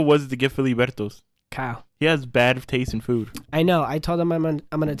idea was it to get Filiberto's? Kyle. He has bad taste in food. I know. I told him I'm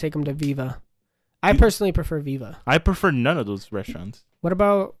gonna take him to Viva. I personally prefer Viva. I prefer none of those restaurants. What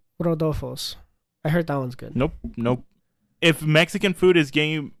about Rodolfo's? I heard that one's good. Nope. If Mexican food is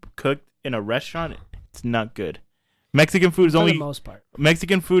getting cooked in a restaurant, it's not good. Mexican food is for the most part.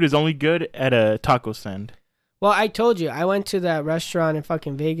 Mexican food is only good at a taco stand. Well, I told you, I went to that restaurant in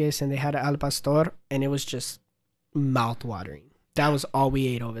fucking Vegas and they had an al pastor and it was just mouth-watering. That was all we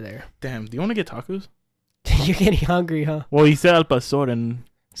ate over there. Damn, do you want to get tacos? You're getting hungry, huh? Well, he said al pastor and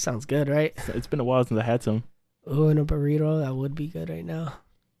sounds good, right? It's been a while since I had some. Oh, and a burrito, that would be good right now.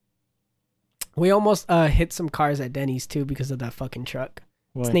 We almost hit some cars at Denny's too because of that fucking truck.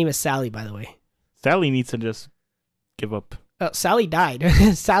 What? His name is Sally, by the way. Sally needs to just give up. Sally died.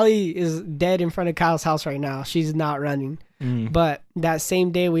 Sally is dead in front of Kyle's house right now. She's not running. But that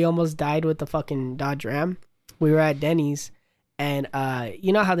same day, we almost died with the fucking Dodge Ram. We were at Denny's, and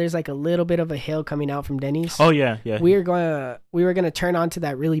you know how there's like a little bit of a hill coming out from Denny's? Oh yeah. We were gonna turn onto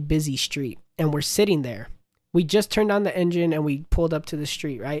that really busy street, and we're sitting there. We just turned on the engine and we pulled up to the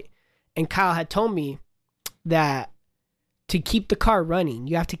street, right? And Kyle had told me that to keep the car running,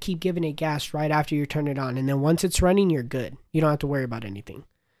 you have to keep giving it gas right after you turn it on. And then once it's running, you're good. You don't have to worry about anything.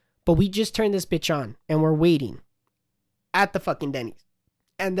 But we just turned this bitch on and we're waiting at the fucking Denny's.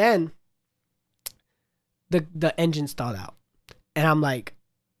 And then the engine stalled out. And I'm like,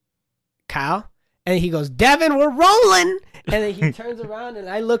 Kyle? And he goes, Devyn, we're rolling. And then he turns around and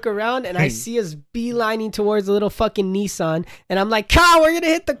I look around and I see us beelining towards a little fucking Nissan. And I'm like, Kyle, we're going to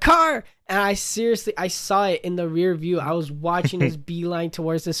hit the car. And I saw it in the rear view. I was watching us beeline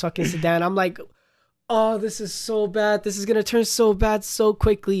towards this fucking sedan. I'm like, oh, this is so bad. This is going to turn so bad so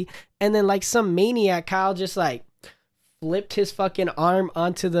quickly. And then like some maniac, Kyle just like flipped his fucking arm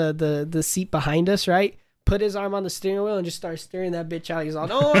onto the seat behind us, right? Put his arm on the steering wheel and just started steering that bitch out. He's all,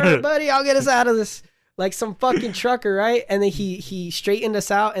 don't worry, buddy, I'll get us out of this. Like some fucking trucker, right? And then he straightened us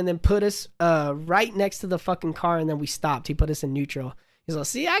out and then put us right next to the fucking car, and then we stopped. He put us in neutral. He's like,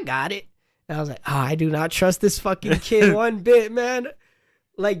 see, I got it. And I was like, I do not trust this fucking kid one bit, man.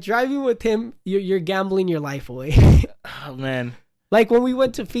 Like driving with him, you're gambling your life away. Oh man. Like when we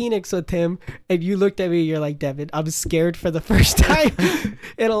went to Phoenix with him and you looked at me, you're like, Devyn, I'm scared for the first time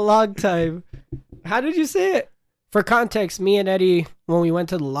in a long time. How did you say it? For context, me and Eddie, when we went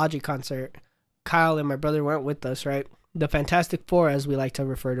to the Logic concert, Kyle and my brother went with us, right? The Fantastic Four, as we like to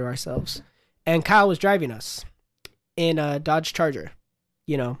refer to ourselves. And Kyle was driving us in a Dodge Charger,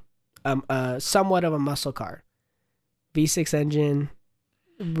 you know, somewhat of a muscle car. V6 engine,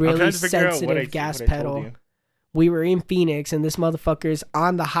 really sensitive gas pedal. We were in Phoenix and this motherfucker's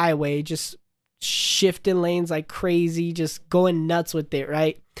on the highway, just shifting lanes like crazy, just going nuts with it,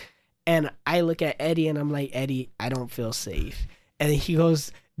 right? And I look at Eddie and I'm like, Eddie, I don't feel safe. And he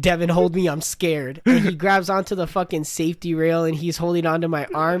goes, Devyn, hold me, I'm scared. And he grabs onto the fucking safety rail and he's holding onto my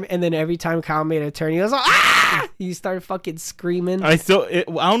arm. And then every time Kyle made a turn, he goes, ah! He started fucking screaming. I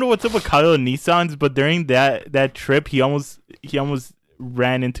don't know what's up with Kyle and Nissans, but during that trip, he almost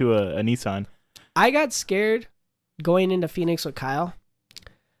ran into a Nissan. I got scared going into Phoenix with Kyle.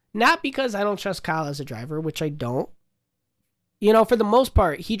 Not because I don't trust Kyle as a driver, which I don't. You know, for the most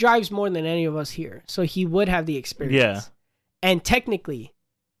part, he drives more than any of us here. So he would have the experience. Yeah. And technically,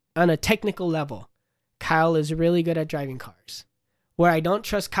 on a technical level, Kyle is really good at driving cars. Where I don't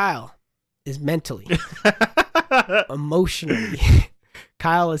trust Kyle is mentally, emotionally.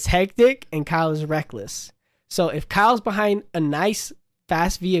 Kyle is hectic and Kyle is reckless. So if Kyle's behind a nice,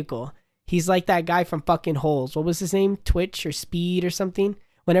 fast vehicle, he's like that guy from fucking Holes. What was his name? Twitch or Speed or something?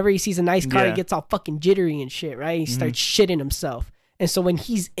 Whenever he sees a nice car, he gets all fucking jittery and shit, right? He starts shitting himself. And so when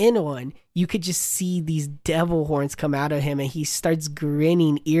he's in one, you could just see these devil horns come out of him, and he starts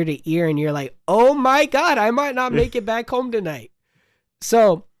grinning ear to ear, and you're like, oh my God, I might not make it back home tonight.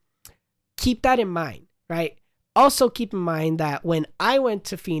 So keep that in mind, right? Also keep in mind that when I went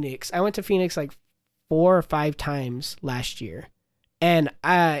to Phoenix like 4 or 5 times last year. And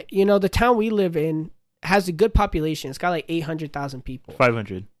the town we live in has a good population. It's got like 800,000 people.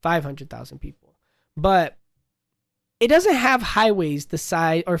 500,000 people. But it doesn't have highways the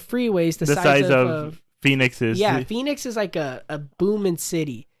size or freeways the size of Phoenix's. Yeah, Phoenix is like a booming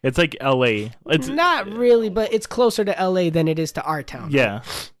city. It's like LA. It's not really, but it's closer to LA than it is to our town. Yeah.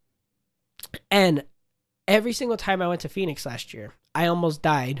 And every single time I went to Phoenix last year, I almost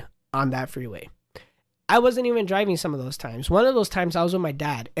died on that freeway. I wasn't even driving some of those times. One of those times I was with my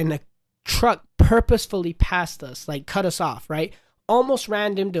dad, and the truck purposefully passed us, like cut us off, right? Almost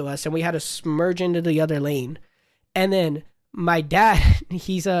ran into us, and we had to merge into the other lane. And then my dad,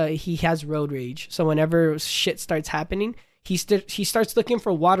 he has road rage. So whenever shit starts happening, he starts looking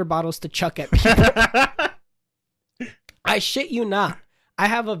for water bottles to chuck at people. I shit you not. I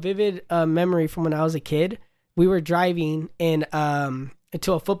have a vivid memory from when I was a kid. We were driving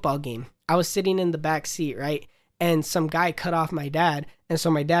to a football game. I was sitting in the back seat, right? And some guy cut off my dad. And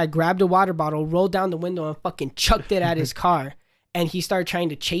so my dad grabbed a water bottle, rolled down the window, and fucking chucked it at his car. And he started trying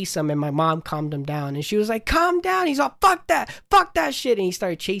to chase him, and my mom calmed him down. And she was like, calm down. He's all, fuck that shit. And he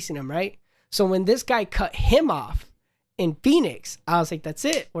started chasing him, right? So when this guy cut him off in Phoenix, I was like, that's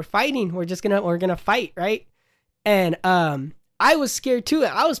it. We're fighting. We're gonna fight, right? And I was scared too.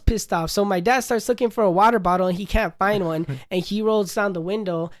 I was pissed off. So my dad starts looking for a water bottle, and he can't find one. And he rolls down the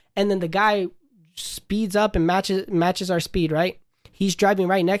window, and then the guy speeds up and matches our speed, right? He's driving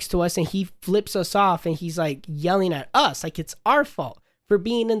right next to us, and he flips us off, and he's like yelling at us like it's our fault for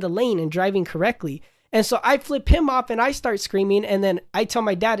being in the lane and driving correctly. And so I flip him off, and I start screaming, and then I tell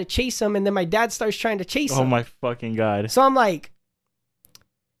my dad to chase him, and then my dad starts trying to chase him. Oh my fucking God. So I'm like,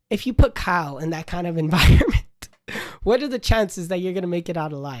 if you put Kyle in that kind of environment, what are the chances that you're going to make it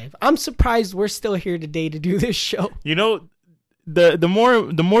out alive? I'm surprised we're still here today to do this show. You know, the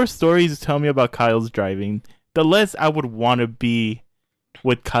more stories you tell me about Kyle's driving, the less I would want to be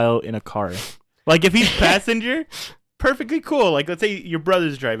with Kyle in a car. Like, if he's passenger, perfectly cool. Like, let's say your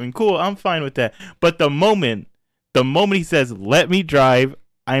brother's driving. Cool, I'm fine with that. But the moment he says, let me drive,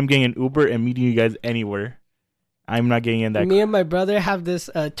 I'm getting an Uber and meeting you guys anywhere. I'm not getting in that Me car. and my brother have this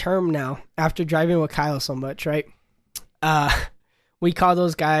term now after driving with Kyle so much, right? We call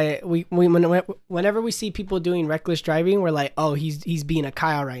those guys, whenever we see people doing reckless driving, we're like, oh, he's being a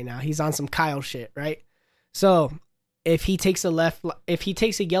Kyle right now. He's on some Kyle shit, right? So if he takes a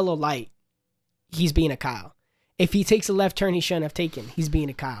yellow light, he's being a Kyle. If he takes a left turn he shouldn't have taken, he's being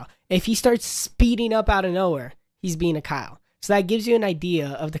a Kyle. If he starts speeding up out of nowhere, he's being a Kyle. So that gives you an idea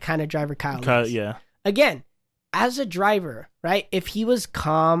of the kind of driver Kyle is. Yeah. Again, as a driver, right? If he was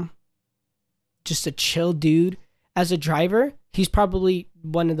calm, just a chill dude, as a driver, he's probably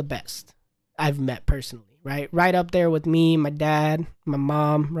one of the best I've met personally, right? Right up there with me, my dad, my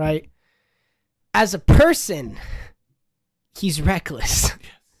mom, right? As a person, he's reckless.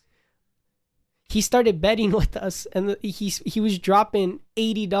 He started betting with us, and he was dropping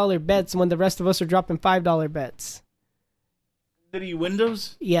 $80 bets when the rest of us are dropping $5 bets. Did he win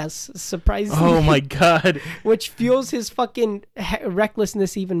those? Yes, surprisingly. Oh my God. Which fuels his fucking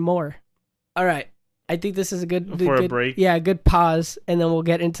recklessness even more. All right. I think this is a good break. Yeah, a good pause, and then we'll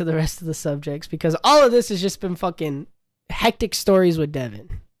get into the rest of the subjects, because all of this has just been fucking hectic stories with Devyn,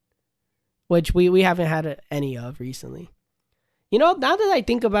 which we haven't had any of recently. You know, now that I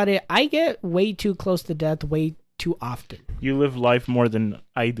think about it, I get way too close to death way too often. You live life more than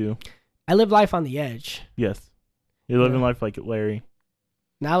I do. I live life on the edge. Yes. You're living life like Larry.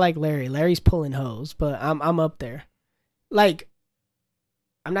 Not like Larry. Larry's pulling hose, but I'm up there. Like,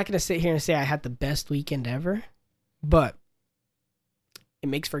 I'm not going to sit here and say I had the best weekend ever, but it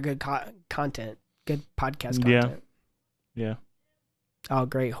makes for good content, good podcast content. Yeah. Oh,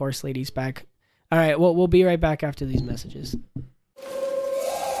 great. Horse lady's back. All right. Well, we'll be right back after these messages.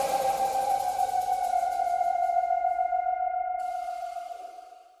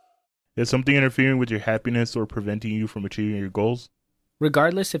 Is something interfering with your happiness or preventing you from achieving your goals?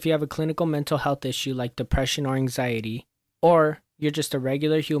 Regardless if you have a clinical mental health issue like depression or anxiety, or you're just a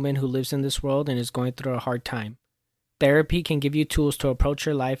regular human who lives in this world and is going through a hard time, therapy can give you tools to approach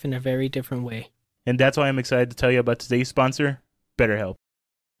your life in a very different way. And that's why I'm excited to tell you about today's sponsor, BetterHelp.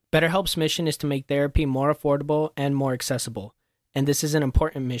 BetterHelp's mission is to make therapy more affordable and more accessible. And this is an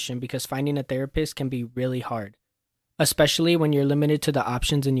important mission because finding a therapist can be really hard, especially when you're limited to the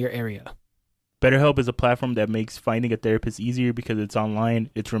options in your area. BetterHelp is a platform that makes finding a therapist easier because it's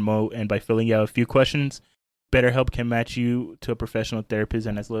online, it's remote, and by filling out a few questions, BetterHelp can match you to a professional therapist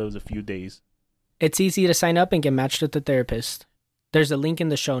in as little as a few days. It's easy to sign up and get matched with a therapist. There's a link in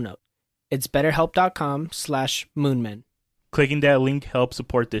the show note. It's betterhelp.com/moonmen. Clicking that link helps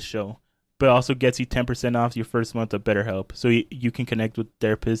support this show, but also gets you 10% off your first month of BetterHelp, so you can connect with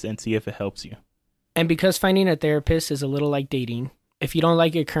therapists and see if it helps you. And because finding a therapist is a little like dating, if you don't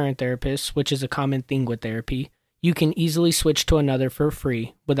like your current therapist, which is a common thing with therapy, you can easily switch to another for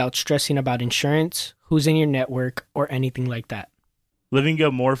free without stressing about insurance, who's in your network, or anything like that. Living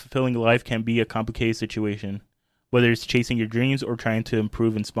a more fulfilling life can be a complicated situation. Whether it's chasing your dreams or trying to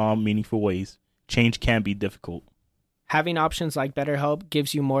improve in small, meaningful ways, change can be difficult. Having options like BetterHelp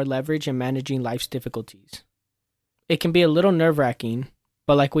gives you more leverage in managing life's difficulties. It can be a little nerve-wracking,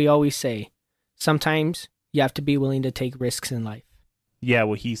 but like we always say, sometimes you have to be willing to take risks in life. Yeah,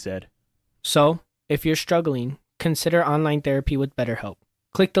 what he said. So, if you're struggling, consider online therapy with BetterHelp.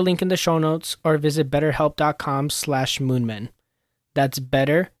 Click the link in the show notes or visit betterhelp.com/moonmen. That's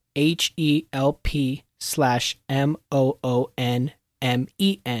better, HELP/MOONMEN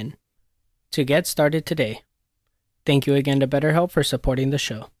to get started today. Thank you again to BetterHelp for supporting the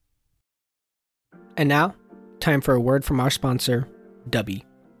show. And now, time for a word from our sponsor, Deli.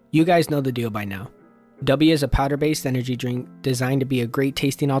 You guys know the deal by now. Deli is a powder-based energy drink designed to be a great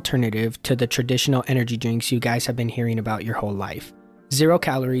tasting alternative to the traditional energy drinks you guys have been hearing about your whole life. 0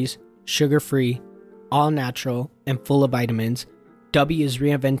 calories, sugar-free, all natural, and full of vitamins, Deli is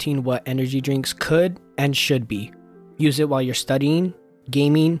reinventing what energy drinks could and should be. Use it while you're studying,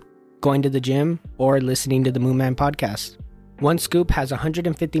 gaming, going to the gym, or listening to the Moonman podcast. One scoop has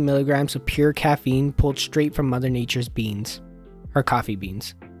 150 milligrams of pure caffeine pulled straight from Mother Nature's beans, her coffee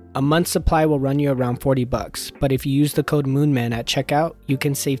beans. A month's supply will run you around $40, but if you use the code MOONMAN at checkout, you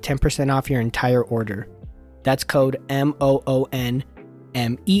can save 10% off your entire order. That's code MOONMEN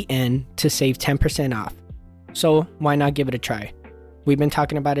to save 10% off. So why not give it a try? We've been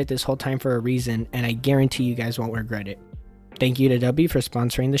talking about it this whole time for a reason, and I guarantee you guys won't regret it. Thank you to Deli for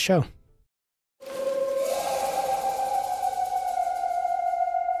sponsoring the show.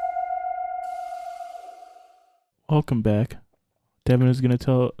 Welcome back. Devyn is going to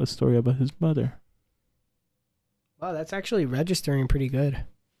tell a story about his mother. Wow, that's actually registering pretty good.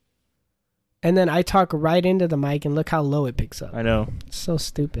 And then I talk right into the mic and look how low it picks up. I know. It's so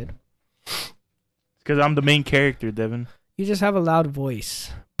stupid. It's because I'm the main character, Devyn. You just have a loud voice.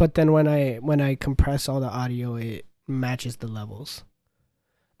 But then when I compress all the audio, it matches the levels.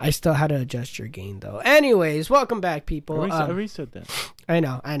 I still had to adjust your gain, though. Anyways, welcome back, people. I already said that. I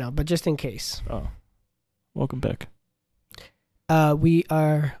know, but just in case. Oh. Welcome back. We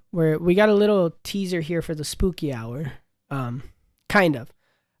got a little teaser here for the spooky hour. Kind of.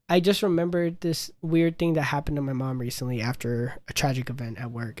 I just remembered this weird thing that happened to my mom recently after a tragic event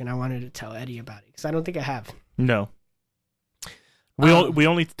at work, and I wanted to tell Eddie about it because I don't think I have. No. We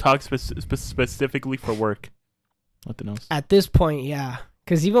only talk specifically for work. Nothing else. At this point, yeah.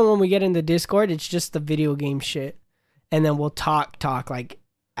 Because even when we get in the Discord, it's just the video game shit. And then we'll talk like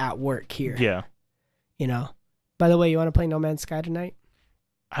at work here. Yeah. You know. By the way, you want to play No Man's Sky tonight?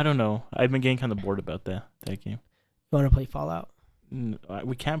 I don't know. I've been getting kind of bored about that game. You want to play Fallout?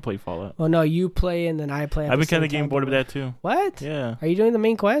 We can't play Fallout. Well, no, you play and then I play. I've been kind of getting bored of that too. What? Yeah. Are you doing the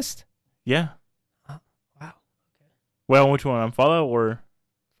main quest? Yeah. Oh, wow. Okay. Well, which one? On Fallout or?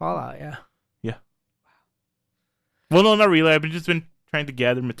 Fallout, yeah. Yeah. Well, no, not really. I've just been trying to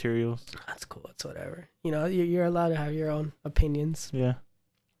gather materials. That's cool. It's whatever. You know, you're allowed to have your own opinions. Yeah.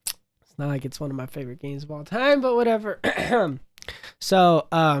 It's not like it's one of my favorite games of all time, but whatever. So,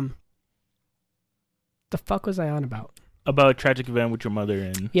 the fuck was I on about? About a tragic event with your mother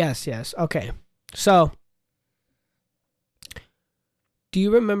and... Yes. Okay. So, do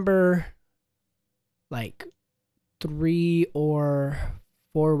you remember, like, 3 or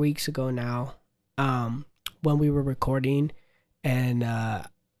 4 weeks ago now, when we were recording, and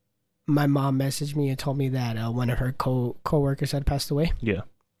my mom messaged me and told me that one of her co-workers had passed away? Yeah.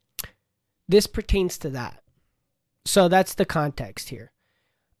 This pertains to that. So that's the context here.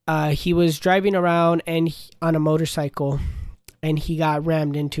 He was driving around on a motorcycle, and he got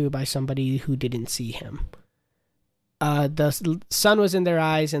rammed into by somebody who didn't see him. The sun was in their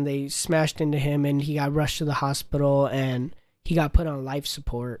eyes, and they smashed into him, and he got rushed to the hospital, and he got put on life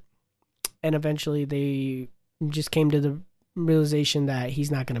support. And eventually they just came to the realization that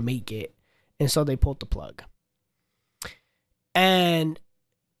he's not going to make it. And so they pulled the plug. And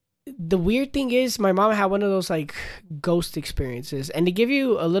the weird thing is my mom had one of those like ghost experiences. And to give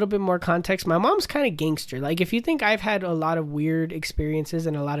you a little bit more context, my mom's kind of gangster. Like if you think I've had a lot of weird experiences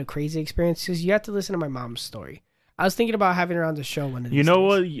and a lot of crazy experiences, you have to listen to my mom's story. I was thinking about having her on the show one of these You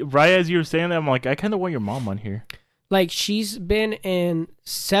know days. what? Right as you were saying that, I'm like, I kind of want your mom on here. Like she's been in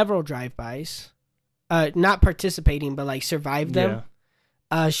several drive-bys, not participating, but like survived them.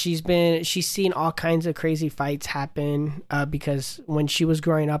 Yeah. She's seen all kinds of crazy fights happen because when she was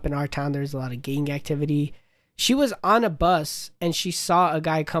growing up in our town, there's a lot of gang activity. She was on a bus and she saw a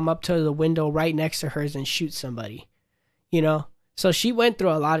guy come up to the window right next to hers and shoot somebody, you know? So she went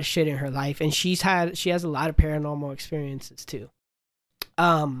through a lot of shit in her life, and she has a lot of paranormal experiences too.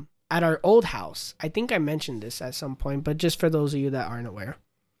 At our old house, I think I mentioned this at some point, but just for those of you that aren't aware,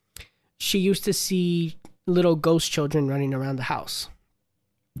 she used to see little ghost children running around the house.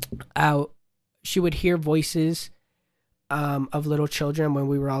 She would hear voices of little children when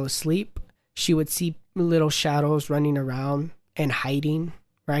we were all asleep. She would see little shadows running around and hiding,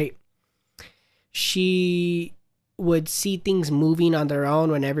 right? She would see things moving on their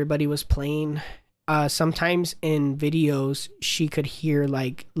own when everybody was playing. Sometimes in videos, she could hear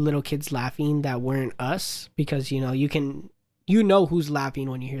like little kids laughing that weren't us, because you know who's laughing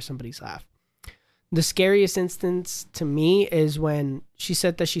when you hear somebody's laugh. The scariest instance to me is when she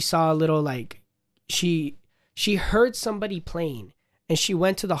said that she saw a little like she heard somebody playing, and she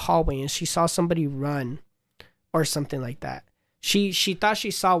went to the hallway and she saw somebody run or something like that. She thought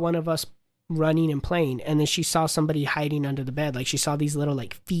she saw one of us running and playing, and then she saw somebody hiding under the bed. Like she saw these little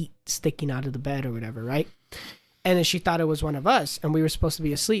like feet sticking out of the bed or whatever, right? And then she thought it was one of us, and we were supposed to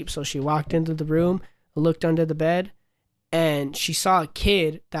be asleep. So she walked into the room, looked under the bed, and she saw a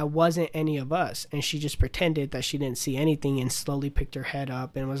kid that wasn't any of us, and she just pretended that she didn't see anything and slowly picked her head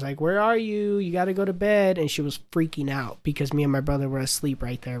up and was like, "Where are you? You got to go to bed." And she was freaking out because me and my brother were asleep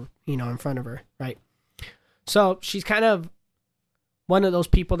right there, in front of her, right? So she's kind of one of those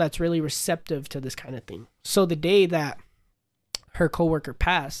people that's really receptive to this kind of thing. So the day that her coworker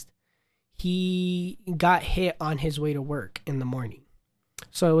passed, he got hit on his way to work in the morning.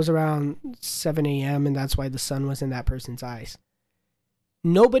 So it was around 7 a.m. and that's why the sun was in that person's eyes.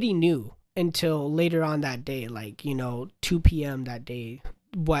 Nobody knew until later on that day, like, 2 p.m. that day,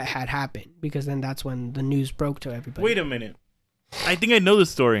 what had happened, because then that's when the news broke to everybody. Wait a minute. I think I know the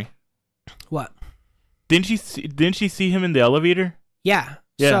story. What? Didn't she see him in the elevator? Yeah.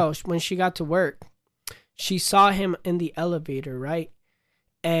 So when she got to work, she saw him in the elevator, right?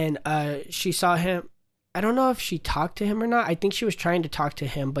 And she saw him. I don't know if she talked to him or not. I think she was trying to talk to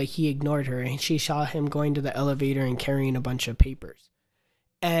him, but he ignored her. And she saw him going to the elevator and carrying a bunch of papers.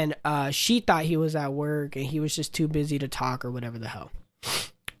 And she thought he was at work and he was just too busy to talk or whatever the hell.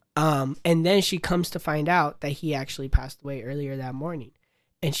 And then she comes to find out that he actually passed away earlier that morning.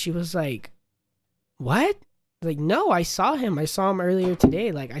 And she was like, "What?" Like, "No, I saw him. I saw him earlier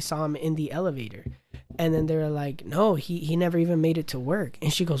today. Like, I saw him in the elevator." And then they were like, "No, he never even made it to work."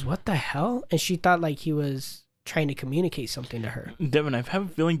 And she goes, "What the hell?" And she thought like he was trying to communicate something to her. Devin, I have a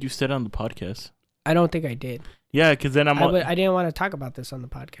feeling you said it on the podcast. I don't think I did. Yeah, because then I didn't want to talk about this on the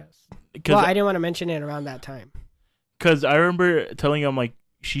podcast. Well, I didn't want to mention it around that time. Because I remember telling him, like,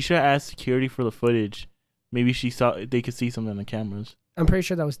 she should ask security for the footage. Maybe they could see something on the cameras. I'm pretty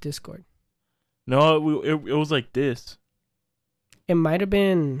sure that was Discord. No, it was like this. It might have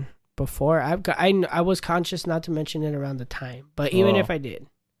been before. I was conscious not to mention it around the time, but even if I did,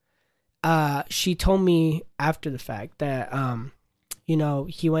 she told me after the fact that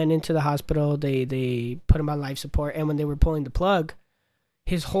he went into the hospital. They put him on life support, and when they were pulling the plug,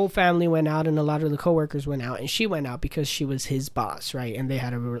 his whole family went out, and a lot of the coworkers went out, and she went out because she was his boss, right? And they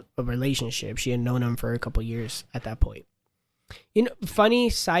had a relationship. She had known him for a couple years at that point. Funny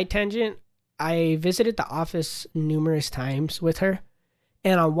side tangent. I visited the office numerous times with her,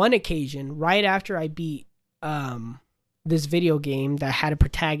 and on one occasion, right after I beat this video game that had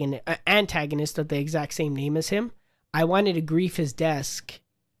an antagonist of the exact same name as him, I wanted to grief his desk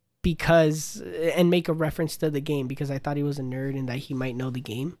and make a reference to the game because I thought he was a nerd and that he might know the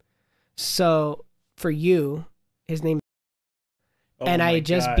game. So for you, his name, and I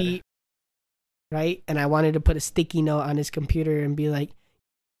just beat, right? And I wanted to put a sticky note on his computer and be like,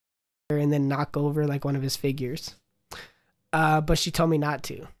 and then knock over like one of his figures. But she told me not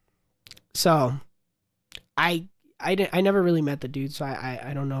to. So I never really met the dude, so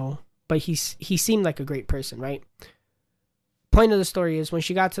I don't know. But he seemed like a great person, right? Point of the story is when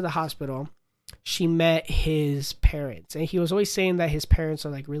she got to the hospital, she met his parents, and he was always saying that his parents are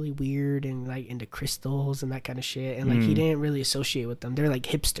like really weird and like into crystals and that kind of shit, and like he didn't really associate with them. They're like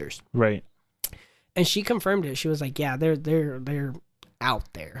hipsters, right? And she confirmed it. She was like, "Yeah, they're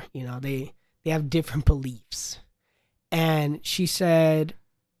out there. You know, they have different beliefs. And she said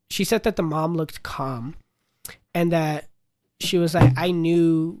that the mom looked calm, and that she was like, I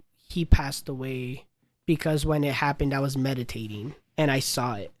knew he passed away because when it happened, I was meditating and I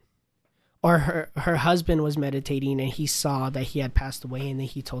saw it. Or her husband was meditating and he saw that he had passed away, and then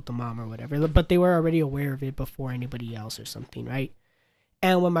he told the mom or whatever. But they were already aware of it before anybody else or something, right?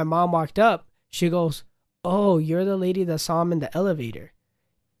 And when my mom walked up, she goes, oh, you're the lady that saw him in the elevator.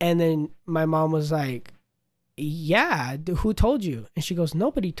 And then my mom was like, yeah, who told you? And she goes,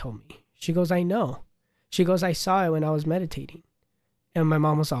 nobody told me. She goes, I know. She goes, I saw it when I was meditating. And my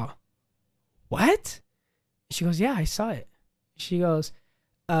mom was all, what? She goes, yeah, I saw it. She goes,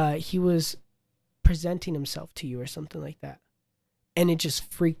 he was presenting himself to you or something like that. And it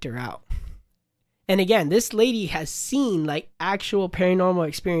just freaked her out. And again, this lady has seen like actual paranormal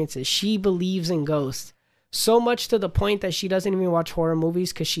experiences. She believes in ghosts so much to the point that she doesn't even watch horror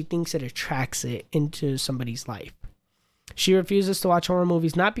movies because she thinks it attracts it into somebody's life. She refuses to watch horror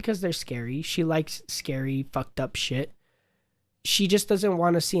movies, not because they're scary. She likes scary, fucked up shit. She just doesn't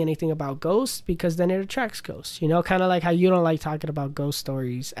want to see anything about ghosts because then it attracts ghosts. You know, kind of like how you don't like talking about ghost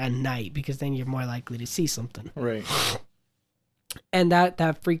stories at night because then you're more likely to see something. Right. And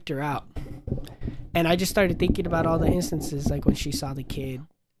that freaked her out. And I just started thinking about all the instances, like when she saw the kid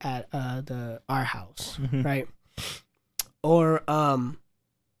at our house, right? Or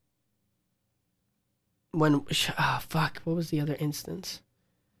what was the other instance?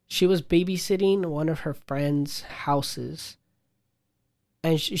 She was babysitting one of her friends' houses.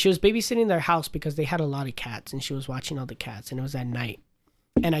 And she was babysitting their house because they had a lot of cats, and she was watching all the cats, and it was at night.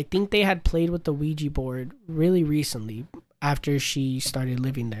 And I think they had played with the Ouija board really recently after she started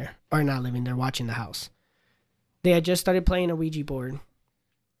living there. Or not living there, watching the house. They had just started playing a Ouija board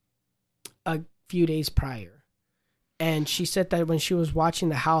a few days prior. And she said that when she was watching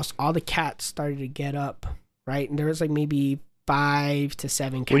the house, all the cats started to get up, right? And there was like maybe 5 to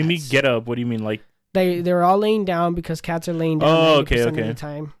 7 cats. What do you mean get up? What do you mean like? They were all laying down because cats are laying down 90% of the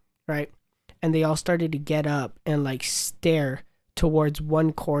time, right? And they all started to get up and like stare towards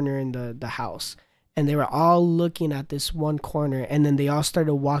one corner in the house. And they were all looking at this one corner, and then they all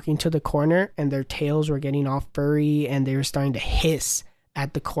started walking to the corner, and their tails were getting all furry, and they were starting to hiss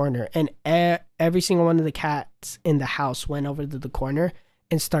at the corner. And every single one of the cats in the house went over to the corner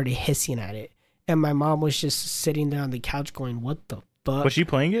and started hissing at it. And my mom was just sitting there on the couch going, what the fuck? Was she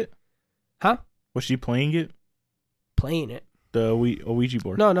playing it? Huh? Was she playing it? Playing it? The Ouija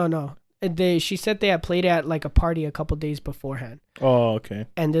board? No. She said they had played it at like a party a couple days beforehand. Oh, okay.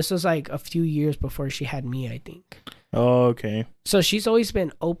 And this was like a few years before she had me, I think. Oh, okay. So she's always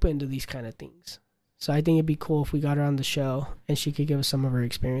been open to these kind of things. So I think it'd be cool if we got her on the show and she could give us some of her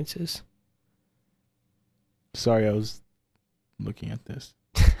experiences. Sorry, I was looking at this.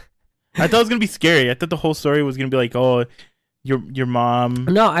 I thought it was going to be scary. I thought the whole story was going to be like, oh, your mom.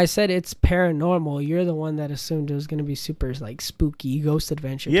 No, I said it's paranormal. You're the one that assumed it was going to be super like spooky ghost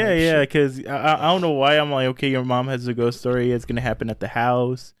adventure. Yeah, because I don't know why I'm like, okay, your mom has a ghost story. It's going to happen at the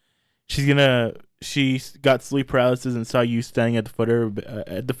house. She got sleep paralysis and saw you standing at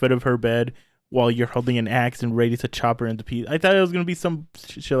the foot of her bed while you're holding an axe and ready to chop her into pieces. I thought it was going to be some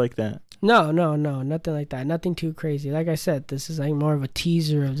shit like that. No, nothing like that. Nothing too crazy. Like I said, this is like more of a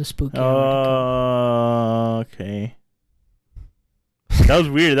teaser of the spooky. Oh, okay. That was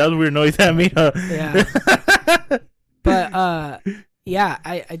weird. That was a weird noise at me. Yeah. But yeah,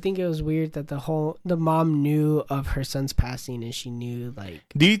 I think it was weird that the mom knew of her son's passing, and she knew like.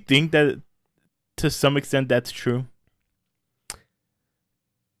 Do you think that to some extent that's true?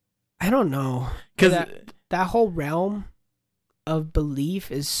 I don't know, because that whole realm of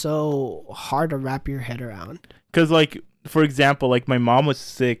belief is so hard to wrap your head around. Because like, for example, like my mom was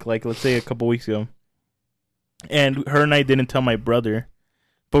sick, like let's say a couple weeks ago, and her and I didn't tell my brother,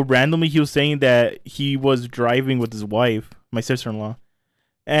 but randomly he was saying that he was driving with his wife, my sister-in-law,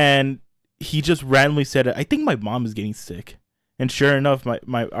 and he just randomly said, I think my mom is getting sick. And sure enough,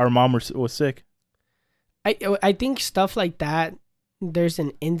 our mom was sick. I think stuff like that, there's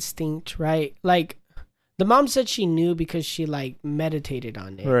an instinct, right? Like the mom said she knew because she like meditated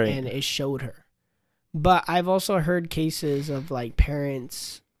on it, right, and it showed her. But I've also heard cases of like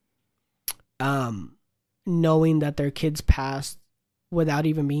parents knowing that their kids passed without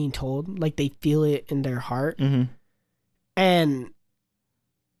even being told. Like they feel it in their heart. Mm-hmm. And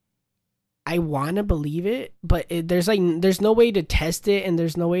I want to believe it, but there's no way to test it, and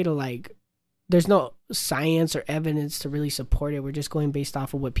there's no way to like, there's no science or evidence to really support it. We're just going based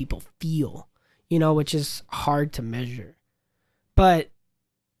off of what people feel, which is hard to measure. But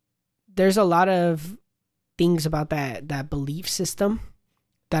there's a lot of things about that belief system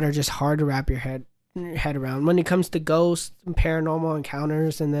that are just hard to wrap your head around when it comes to ghosts and paranormal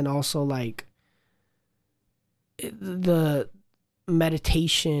encounters, and then also like the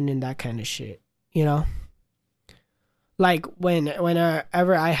meditation and that kind of shit, you know? Like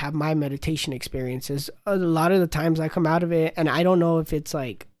whenever I have my meditation experiences, a lot of the times I come out of it and I don't know if it's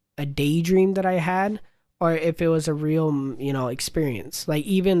like a daydream that I had or if it was a real, you know, experience. Like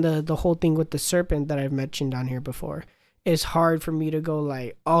even the whole thing with the serpent that I've mentioned on here before, it's hard for me to go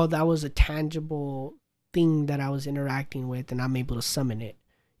like, oh, that was a tangible thing that I was interacting with and I'm able to summon it,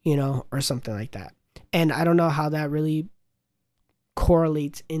 you know, or something like that. And I don't know how that really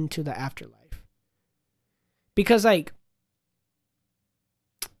correlates into the afterlife. Because like,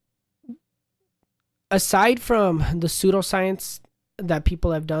 aside from the pseudoscience that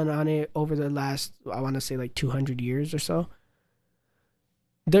people have done on it over the last, I want to say like 200 years or so,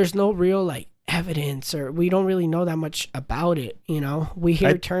 there's no real like evidence, or we don't really know that much about it, you know? We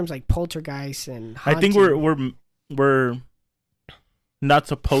hear terms like poltergeist and haunting. I think we're not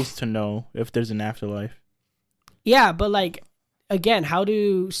supposed to know if there's an afterlife. Yeah, but like, again, how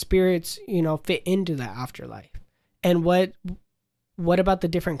do spirits, you know, fit into the afterlife? And what about the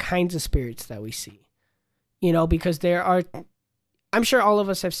different kinds of spirits that we see? You know, because I'm sure all of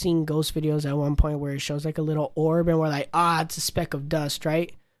us have seen ghost videos at one point where it shows like a little orb and we're like, it's a speck of dust,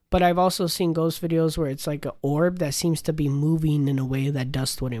 right? But I've also seen ghost videos where it's like an orb that seems to be moving in a way that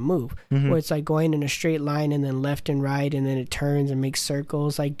dust wouldn't move. Mm-hmm. Where it's like going in a straight line and then left and right and then it turns and makes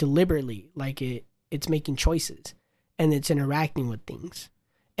circles, like deliberately, like it's making choices and it's interacting with things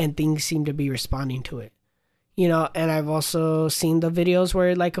and things seem to be responding to it. You know, and I've also seen the videos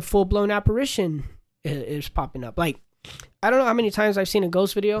where like a full-blown apparition is popping up. Like, I don't know how many times I've seen a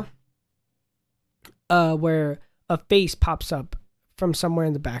ghost video where a face pops up from somewhere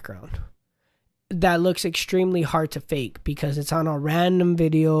in the background that looks extremely hard to fake because it's on a random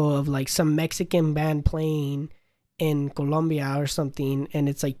video of like some Mexican band playing in Colombia or something, and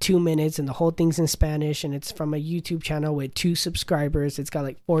it's like 2 minutes and the whole thing's in Spanish and it's from a YouTube channel with 2 subscribers. It's got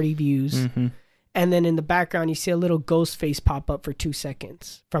like 40 views. Mm-hmm. And then in the background, you see a little ghost face pop up for 2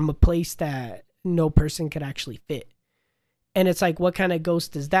 seconds from a place that no person could actually fit. And it's like, what kind of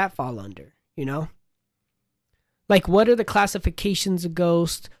ghost does that fall under? You know? Like, what are the classifications of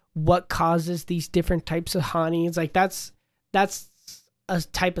ghosts? What causes these different types of hauntings? Like, that's a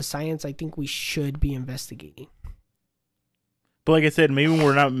type of science I think we should be investigating. But like I said, maybe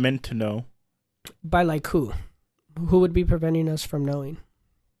we're not meant to know. By like who? Who would be preventing us from knowing?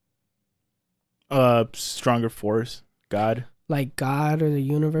 Stronger force. God. Like God or the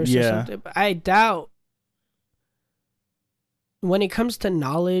universe or something. But I doubt when it comes to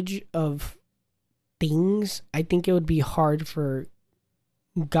knowledge of things, I think it would be hard for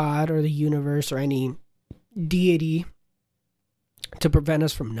God or the universe or any deity to prevent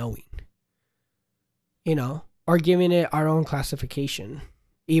us from knowing. You know? Or giving it our own classification.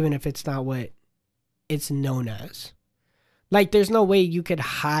 Even if it's not what it's known as. Like, there's no way you could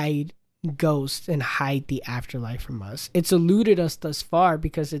hide ghosts and hide the afterlife from us. It's eluded us thus far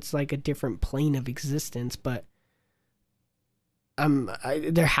because it's like a different plane of existence, but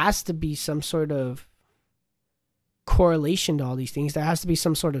there has to be some sort of correlation to all these things. There has to be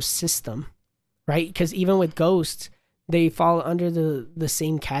some sort of system, right? Because even with ghosts, they fall under the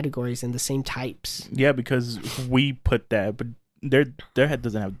same categories and the same types. Yeah, because we put that, but their head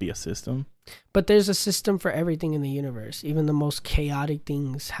doesn't have to be a system. But there's a system for everything in the universe. Even the most chaotic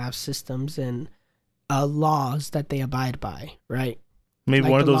things have systems and laws that they abide by, right? Maybe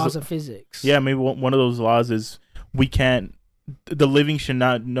like one of those laws of physics. Yeah, maybe one of those laws is the living should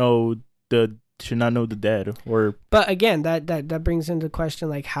not know the dead. Or but again, that brings into question,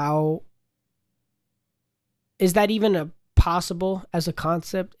 like, how is that even possible as a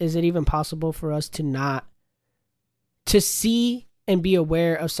concept? Is it even possible for us to see and be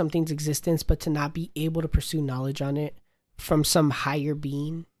aware of something's existence, but to not be able to pursue knowledge on it from some higher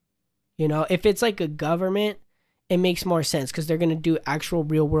being? You know, if it's like a government, it makes more sense because they're going to do actual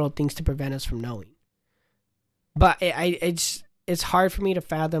real world things to prevent us from knowing. But it's hard for me to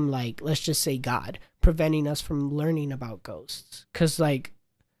fathom, like, let's just say God preventing us from learning about ghosts. Because, like,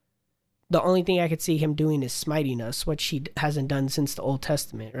 the only thing I could see him doing is smiting us, which he hasn't done since the Old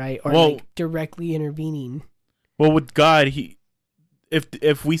Testament, right? Or like directly intervening. Well, with God,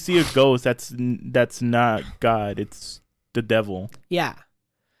 if we see a ghost, that's not God, it's the devil. Yeah.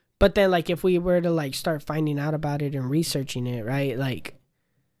 But then, like, if we were to, like, start finding out about it and researching it, right? Like,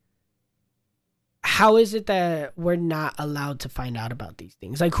 how is it that we're not allowed to find out about these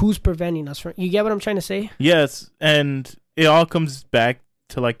things? Like, who's preventing us from... You get what I'm trying to say? Yes, and it all comes back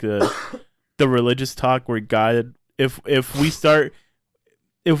to, like, the religious talk where God... If we start...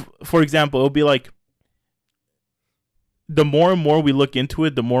 if, for example, it'll be like, the more and more we look into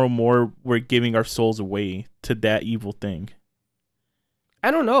it, the more and more we're giving our souls away to that evil thing.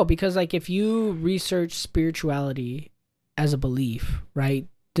 I don't know, because like if you research spirituality as a belief, right?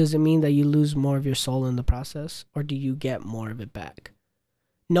 Does it mean that you lose more of your soul in the process, or do you get more of it back?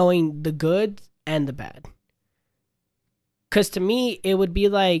 Knowing the good and the bad. Because to me, it would be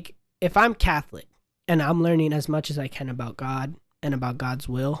like, if I'm Catholic and I'm learning as much as I can about God and about God's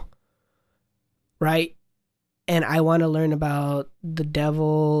will, right? And I want to learn about the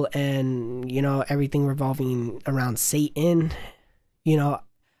devil and, you know, everything revolving around Satan, you know,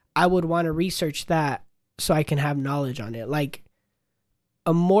 I would want to research that so I can have knowledge on it. Like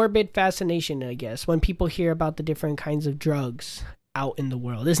a morbid fascination, I guess, when people hear about the different kinds of drugs out in the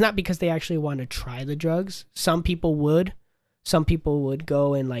world. It's not because they actually want to try the drugs. Some people would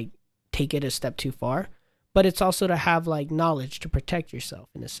go and like take it a step too far, but it's also to have like knowledge to protect yourself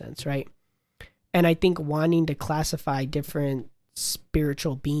in a sense, right? And I think wanting to classify different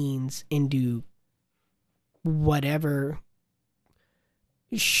spiritual beings into whatever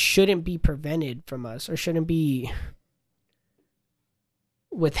shouldn't be prevented from us, or shouldn't be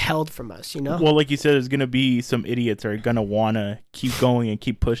withheld from us, you know? Well, like you said, there's going to be some idiots that are going to want to keep going and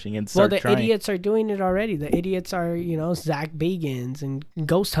keep pushing and start trying. Idiots are doing it already. The idiots are, you know, Zach Bagans and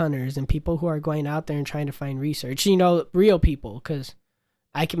ghost hunters and people who are going out there and trying to find research, you know, real people, because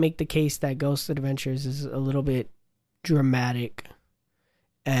I can make the case that Ghost Adventures is a little bit dramatic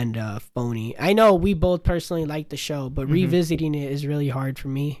and phony. I know we both personally like the show, but revisiting it is really hard for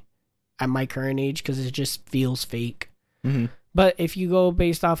me at my current age because it just feels fake. But if you go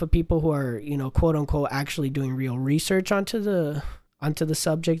based off of people who are, you know, quote unquote, actually doing real research onto the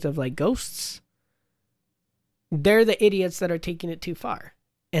subject of like ghosts, they're the idiots that are taking it too far.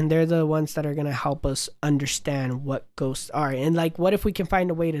 And they're the ones that are going to help us understand what ghosts are. And like, what if we can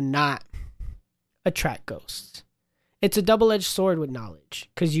find a way to not attract ghosts? It's a double-edged sword with knowledge,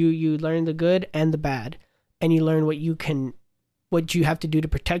 because you learn the good and the bad, and you learn what you have to do to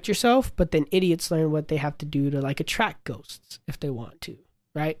protect yourself. But then idiots learn what they have to do to like attract ghosts if they want to,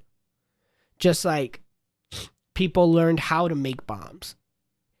 right? Just like people learned how to make bombs,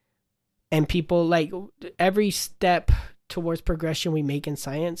 and people like every step towards progression we make in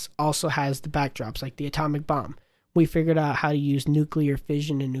science also has the backdrops, like the atomic bomb. We figured out how to use nuclear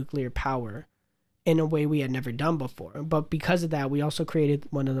fission and nuclear power in a way we had never done before. But because of that, we also created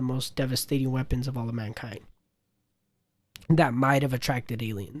one of the most devastating weapons of all of mankind that might have attracted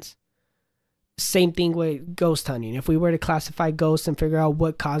aliens. Same thing with ghost hunting. If we were to classify ghosts and figure out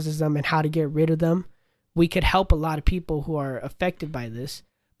what causes them and how to get rid of them, we could help a lot of people who are affected by this.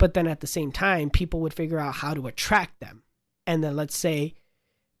 But then at the same time, people would figure out how to attract them. And then let's say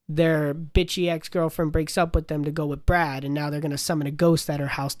their bitchy ex-girlfriend breaks up with them to go with Brad, and now they're going to summon a ghost at her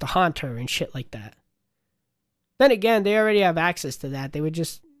house to haunt her and shit like that. Then again, they already have access to that. They would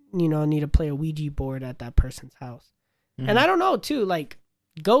just, you know, need to play a Ouija board at that person's house. And I don't know, too, like,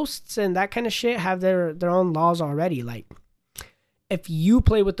 ghosts and that kind of shit have their own laws already. Like, if you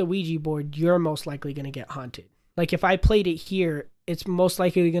play with the Ouija board, you're most likely going to get haunted. Like, if I played it here, it's most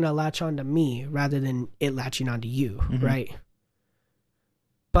likely going to latch onto me rather than it latching onto you, right?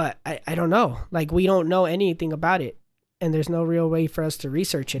 But I don't know. Like, we don't know anything about it, and there's no real way for us to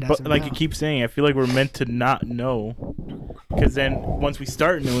research it. But like you keep saying, I feel like we're meant to not know, because then once we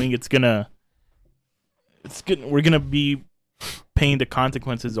start knowing, we're gonna be paying the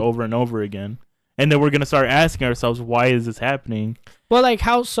consequences over and over again, and then we're gonna start asking ourselves, why is this happening? Well, like,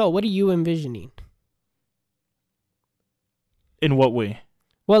 how so? What are you envisioning? In what way?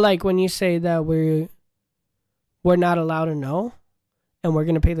 Well, like when you say that we're not allowed to know and we're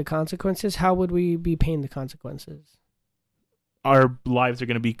going to pay the consequences, how would we be paying the consequences? Our lives are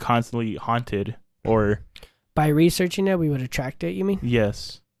going to be constantly haunted, or... By researching it, we would attract it, you mean?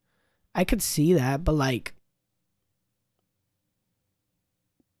 Yes. I could see that, but like...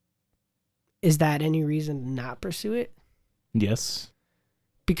 Is that any reason to not pursue it? Yes.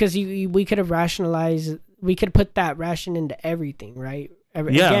 Because we could have rationalized... We could put that ration into everything, right?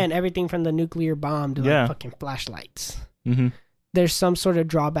 Again, everything from the nuclear bomb to like fucking flashlights. There's some sort of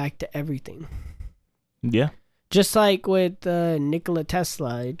drawback to everything. Yeah. Just like with Nikola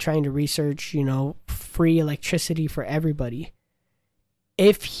Tesla trying to research, you know, free electricity for everybody.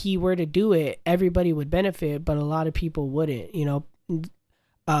 If he were to do it, everybody would benefit, but a lot of people wouldn't. You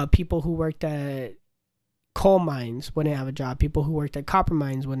know, people who worked at coal mines wouldn't have a job. People who worked at copper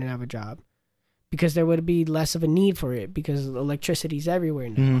mines wouldn't have a job. Because there would be less of a need for it because electricity's everywhere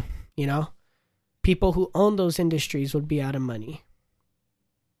now, you know? People who own those industries would be out of money.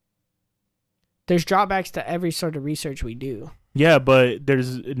 There's drawbacks to every sort of research we do. Yeah, but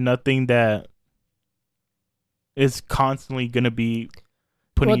there's nothing that is constantly gonna be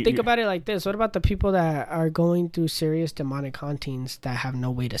putting. Well, think about it like this: what about the people that are going through serious demonic hauntings that have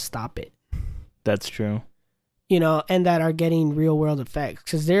no way to stop it? That's true. And that are getting real world effects.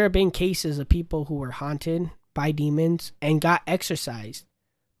 Because there have been cases of people who were haunted by demons and got exorcised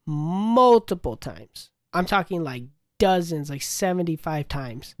multiple times. I'm talking like dozens, like 75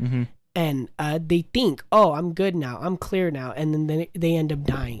 times. Mm-hmm. And they think, oh, I'm good now. I'm clear now. And then they end up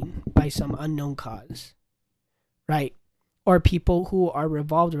dying by some unknown cause. Right? Or people who are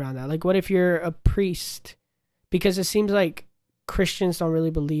revolved around that. Like, what if you're a priest? Because it seems like Christians don't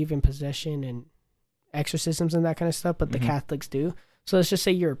really believe in possession and exorcisms and that kind of stuff, but the Catholics do. So let's just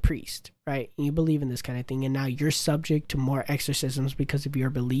say you're a priest, right? And you believe in this kind of thing, and now you're subject to more exorcisms because of your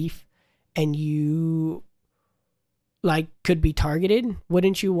belief, and you like could be targeted.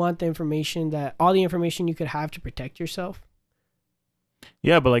 Wouldn't you want all the information you could have to protect yourself?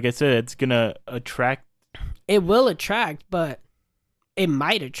 Yeah, but like I said, it's gonna attract. It will attract, but it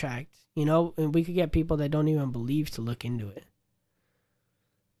might attract, and we could get people that don't even believe to look into it.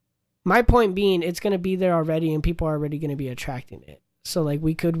 My point being, it's going to be there already, and people are already going to be attracting it. So, like,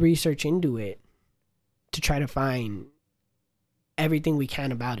 we could research into it to try to find everything we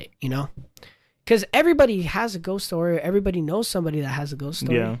can about it, Because everybody has a ghost story. Everybody knows somebody that has a ghost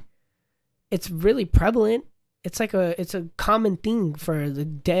story. Yeah. It's really prevalent. It's a common thing for the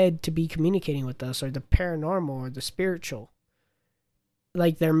dead to be communicating with us, or the paranormal, or the spiritual.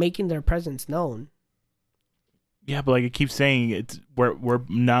 Like, they're making their presence known. Yeah, but like I keep saying, we're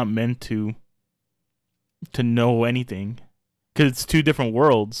not meant to know anything, because it's two different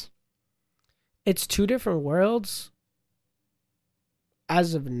worlds. It's two different worlds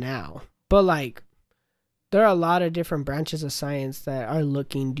as of now, but like there are a lot of different branches of science that are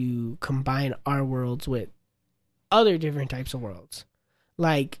looking to combine our worlds with other different types of worlds,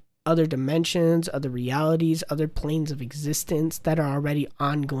 like other dimensions, other realities, other planes of existence that are already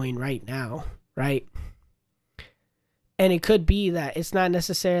ongoing right now, right? And it could be that it's not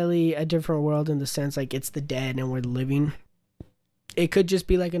necessarily a different world in the sense like it's the dead and we're living. It could just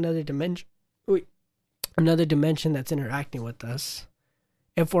be like another dimension. Another dimension that's interacting with us.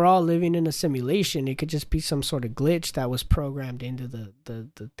 If we're all living in a simulation, it could just be some sort of glitch that was programmed into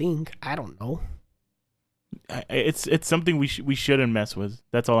the thing. I don't know. It's something we shouldn't mess with.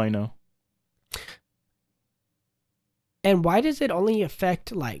 That's all I know. And why does it only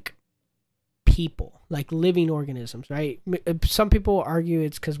affect like people, like living organisms, right? Some people argue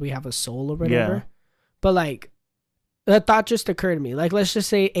it's because we have a soul or whatever. Yeah. But like, that thought just occurred to me. Like, let's just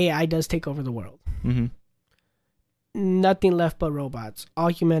say AI does take over the world. Mm-hmm. Nothing left but robots. All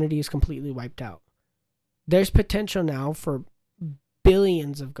humanity is completely wiped out. There's potential now for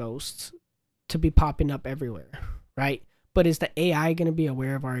billions of ghosts to be popping up everywhere, right? But is the AI going to be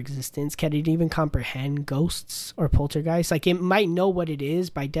aware of our existence? Can it even comprehend ghosts or poltergeists? Like, it might know what it is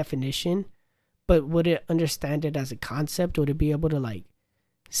by definition, but would it understand it as a concept? Would it be able to like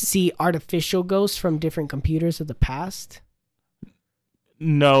see artificial ghosts from different computers of the past?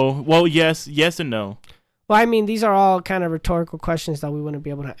 No. Well, yes and no. Well, I mean, these are all kind of rhetorical questions that we wouldn't be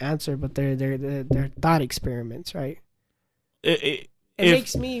able to answer, but they're thought experiments, right? It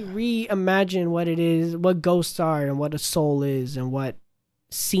makes me reimagine what it is, what ghosts are, and what a soul is, and what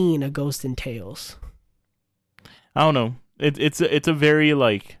seeing a ghost entails. I don't know. It's a very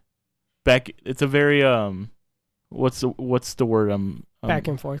like it's a very what's the word back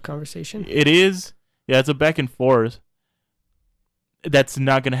and forth conversation. It is. Yeah, it's a back and forth. That's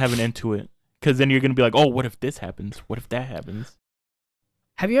not gonna have an end to it. Because then you're going to be like, oh, what if this happens? What if that happens?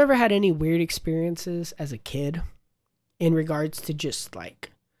 Have you ever had any weird experiences as a kid in regards to just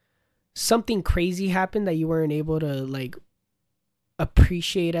like something crazy happened that you weren't able to like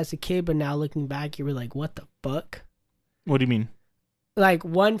appreciate as a kid, but now looking back, you were like, what the fuck? What do you mean? Like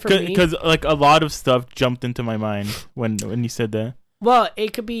one for me. Because like a lot of stuff jumped into my mind when you said that. Well,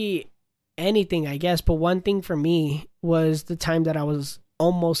 it could be anything, I guess. But one thing for me was the time that I was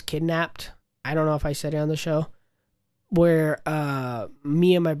almost kidnapped. I don't know if I said it on the show, where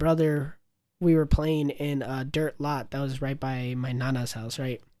me and my brother, we were playing in a dirt lot that was right by my nana's house,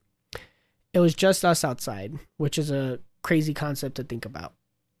 right? It was just us outside, which is a crazy concept to think about.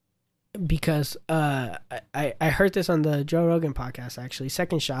 Because I heard this on the Joe Rogan podcast, actually.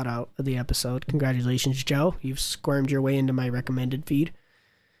 Second shout out of the episode. Congratulations, Joe. You've squirmed your way into my recommended feed.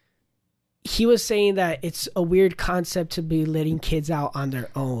 He was saying that it's a weird concept to be letting kids out on their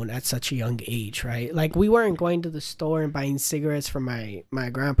own at such a young age, right? Like, we weren't going to the store and buying cigarettes for my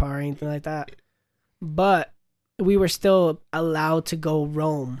grandpa or anything like that. But we were still allowed to go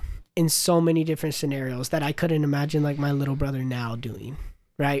roam in so many different scenarios that I couldn't imagine like my little brother now doing,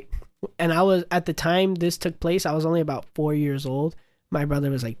 right? And I was, at the time this took place, I was only about 4 years old. My brother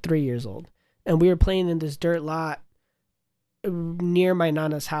was like 3 years old. And we were playing in this dirt lot near my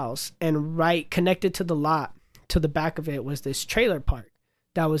nana's house. And right connected to the lot, to the back of it, was this trailer park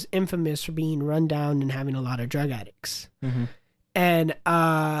that was infamous for being run down and having a lot of drug addicts. Mm-hmm. And,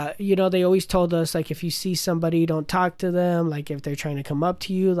 you know, they always told us, like, if you see somebody, don't talk to them. Like, if they're trying to come up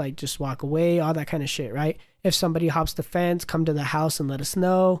to you, like, just walk away, all that kind of shit, right? If somebody hops the fence, come to the house and let us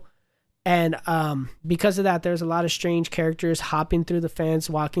know. And because of that, there's a lot of strange characters hopping through the fence,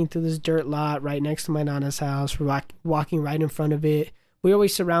 walking through this dirt lot right next to my nana's house, walking right in front of it. We're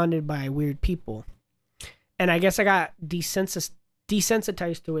always surrounded by weird people. And I guess I got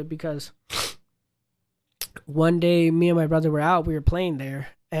desensitized to it because one day me and my brother were out, we were playing there,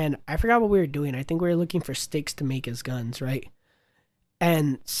 and I forgot what we were doing. I think we were looking for sticks to make as guns, right?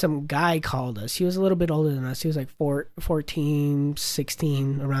 And some guy called us. He was a little bit older than us. He was like 14,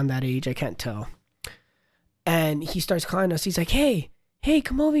 16, around that age. I can't tell. And he starts calling us. He's like, hey,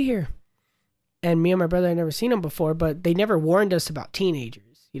 come over here. And me and my brother had never seen him before, but they never warned us about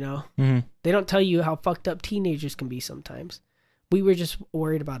teenagers, you know? Mm-hmm. They don't tell you how fucked up teenagers can be sometimes. We were just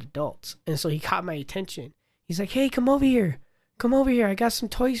worried about adults. And so he caught my attention. He's like, hey, come over here. Come over here. I got some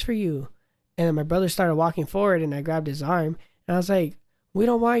toys for you. And then my brother started walking forward, and I grabbed his arm. And I was like, we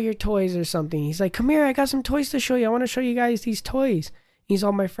don't want your toys or something. He's like, come here. I got some toys to show you. I want to show you guys these toys. He's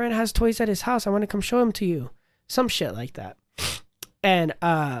all, my friend has toys at his house. I want to come show them to you. Some shit like that. And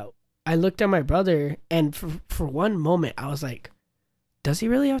I looked at my brother, and for one moment, I was like, does he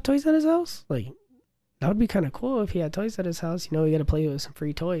really have toys at his house? Like, that would be kind of cool if he had toys at his house. You know, we got to play with some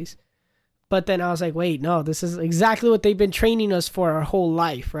free toys. But then I was like, wait, no, this is exactly what they've been training us for our whole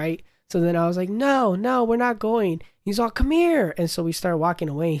life, right? So then I was like, no, we're not going. He's all, come here. And so we started walking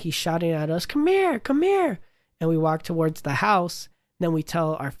away. He's shouting at us, come here. And we walk towards the house. Then we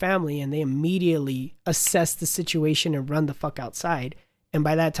tell our family, and they immediately assess the situation and run the fuck outside. And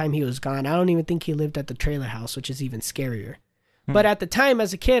by that time, he was gone. I don't even think he lived at the trailer house, which is even scarier. But at the time,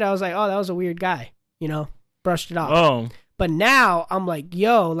 as a kid, I was like, oh, that was a weird guy. You know, brushed it off. Oh. But now I'm like,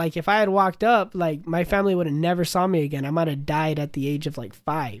 yo, like if I had walked up, like my family would have never saw me again. I might have died at the age of like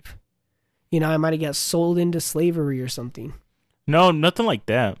 5. You know, I might have got sold into slavery or something. No, nothing like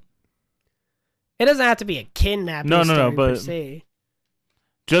that. It doesn't have to be a kidnapping story per se.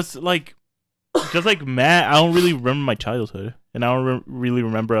 Just like Matt, I don't really remember my childhood, and I don't really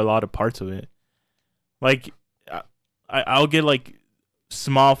remember a lot of parts of it. Like, I'll get like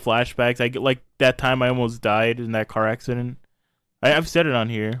small flashbacks. I get like that time I almost died in that car accident. I've said it on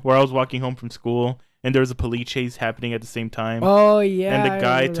here, where I was walking home from school and there was a police chase happening at the same time. Oh yeah. And the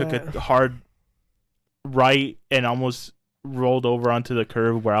guy took a hard right and almost rolled over onto the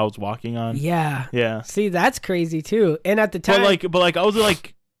curb where I was walking on. Yeah. Yeah. See, that's crazy too. And at the time, but like I was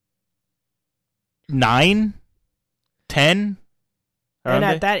like 9, 10. And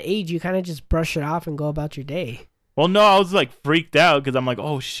at that age, you kind of just brush it off and go about your day. Well, no, I was like freaked out because I'm like,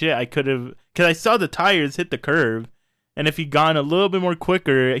 oh shit, I could have, because I saw the tires hit the curb, and if he'd gone a little bit more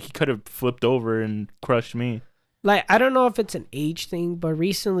quicker, he could have flipped over and crushed me. Like, I don't know if it's an age thing, but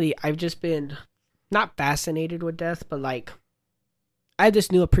recently I've just been not fascinated with death, but like I had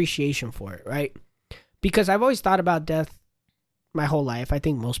this new appreciation for it, right? Because I've always thought about death my whole life. I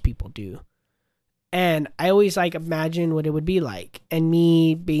think most people do. And I always like imagine what it would be like. And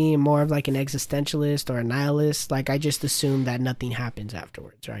me being more of like an existentialist or a nihilist, like I just assume that nothing happens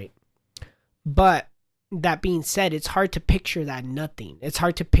afterwards, right? But that being said, it's hard to picture that nothing. It's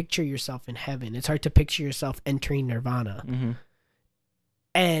hard to picture yourself in heaven. It's hard to picture yourself entering nirvana. Mm-hmm.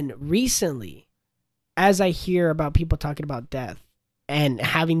 And recently, as I hear about people talking about death and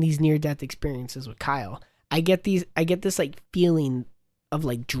having these near-death experiences with Kyle, I get this like feeling of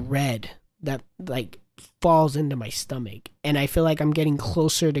like dread that like falls into my stomach, and I feel like I'm getting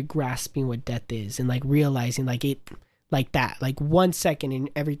closer to grasping what death is and like realizing like it like that, like 1 second and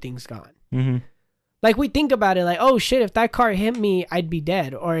everything's gone. Mm-hmm. Like we think about it like, oh shit, if that car hit me, I'd be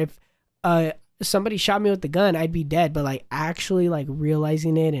dead, or if somebody shot me with the gun, I'd be dead. But like actually like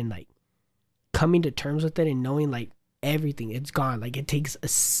realizing it and like coming to terms with it and knowing like everything, it's gone. Like it takes a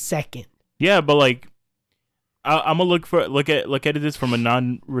second. Yeah, but like I'm gonna look at this from a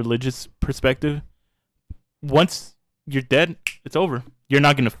non-religious perspective. Once you're dead, it's over. You're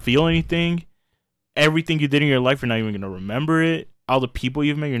not gonna feel anything. Everything you did in your life, you're not even gonna remember it. All the people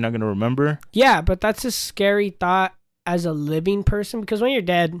you've met, you're not gonna remember. Yeah, but that's a scary thought as a living person, because when you're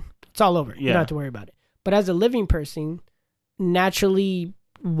dead, it's all over. Yeah. You don't have to worry about it. But as a living person, naturally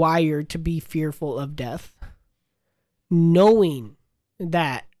wired to be fearful of death, knowing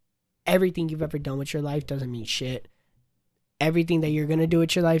that everything you've ever done with your life doesn't mean shit. Everything that you're going to do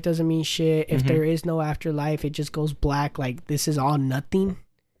with your life doesn't mean shit. If there is no afterlife, it just goes black. Like, this is all nothing.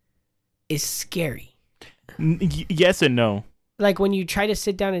 It's scary. Yes and no. Like, when you try to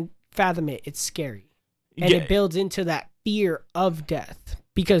sit down and fathom it, it's scary. And it builds into that fear of death.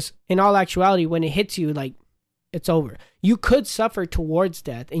 Because in all actuality, when it hits you, like, it's over. You could suffer towards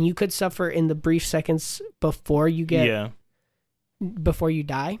death, and you could suffer in the brief seconds before you before you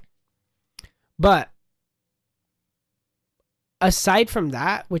die. But aside from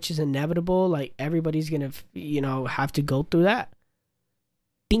that, which is inevitable, like, everybody's gonna, have to go through that.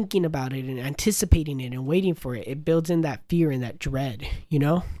 Thinking about it and anticipating it and waiting for it, it builds in that fear and that dread,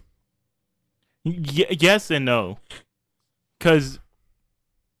 Yes and no. Because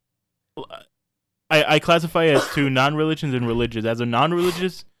I classify it as two non-religions and religious. As a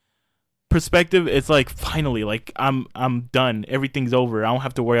non-religious perspective, it's like, finally, like, I'm done. Everything's over. I don't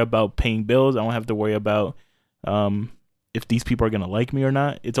have to worry about paying bills. I don't have to worry about if these people are gonna like me or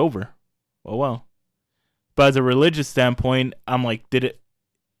not. It's over. Oh well. But as a religious standpoint, I'm like, did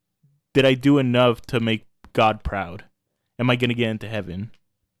I do enough to make God proud? Am I gonna get into heaven?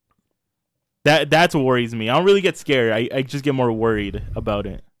 That's what worries me. I don't really get scared. I just get more worried about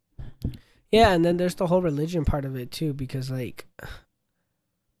it. Yeah, and then there's the whole religion part of it too, because, like,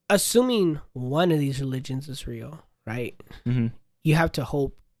 assuming one of these religions is real, right? Mm-hmm. You have to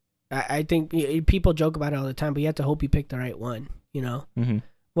hope. I think people joke about it all the time, but you have to hope you pick the right one, Mm-hmm.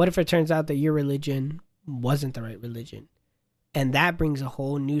 What if it turns out that your religion wasn't the right religion? And that brings a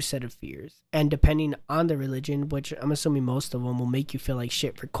whole new set of fears. And depending on the religion, which I'm assuming most of them will make you feel like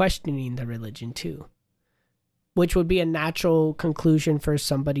shit for questioning the religion too. Which would be a natural conclusion for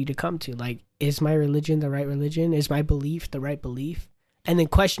somebody to come to. Like, is my religion the right religion? Is my belief the right belief? And then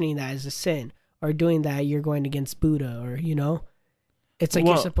questioning that is a sin. Or doing that, you're going against Buddha, or, It's like,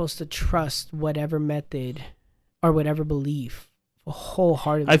 you're supposed to trust whatever method or whatever belief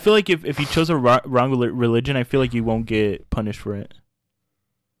wholeheartedly. I feel like if you chose a wrong religion, I feel like you won't get punished for it.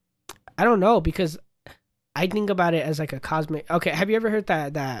 I don't know, because I think about it as like a cosmic... Okay, have you ever heard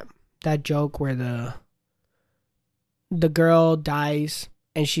that joke where the girl dies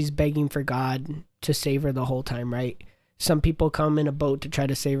and she's begging for God to save her the whole time, right? Some people come in a boat to try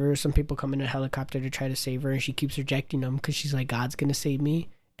to save her. Some people come in a helicopter to try to save her, and she keeps rejecting them because she's like, God's going to save me.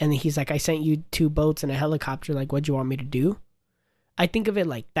 And then he's like, I sent you 2 boats and a helicopter. Like, what do you want me to do? I think of it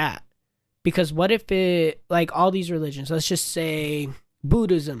like that. Because what if it, like, all these religions, let's just say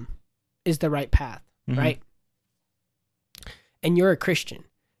Buddhism is the right path, right? And you're a Christian.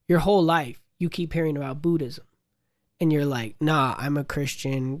 Your whole life, you keep hearing about Buddhism. And you're like, nah, I'm a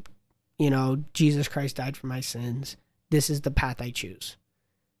Christian. Jesus Christ died for my sins. This is the path I choose.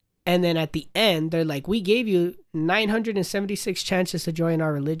 And then at the end, they're like, we gave you 976 chances to join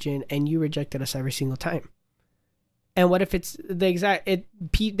our religion, and you rejected us every single time. And what if it's the exact...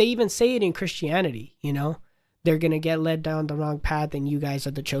 They even say it in Christianity, They're going to get led down the wrong path, and you guys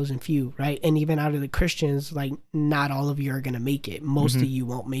are the chosen few, right? And even out of the Christians, like, not all of you are going to make it. Most of you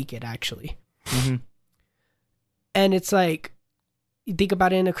won't make it, actually. Mm-hmm. And it's like, you think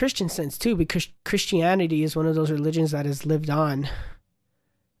about it in a Christian sense too, because Christianity is one of those religions that has lived on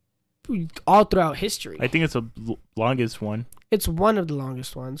all throughout history. I think it's the longest one. It's one of the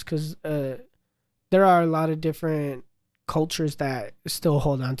longest ones, because there are a lot of different cultures that still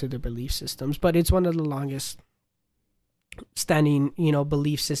hold on to their belief systems, but it's one of the longest standing,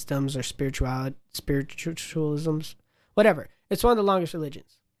 belief systems or spiritualisms, whatever. It's one of the longest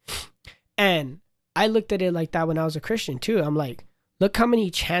religions. And I looked at it like that when I was a Christian too. I'm like, look how many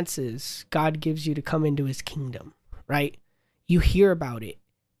chances God gives you to come into his kingdom, right? You hear about it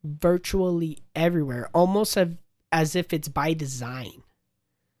virtually everywhere, almost as if it's by design.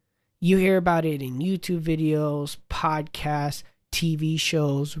 You hear about it in YouTube videos, podcasts, TV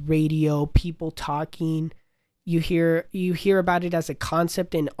shows, radio, people talking. You hear about it as a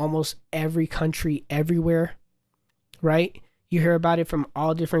concept in almost every country, everywhere, right? You hear about it from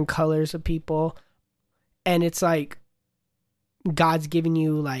all different colors of people. And it's like God's giving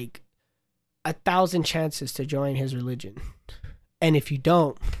you like 1,000 chances to join his religion. And if you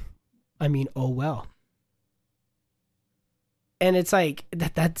don't, oh well. And it's like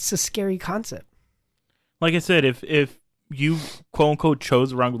that's a scary concept. Like I said, if you quote unquote chose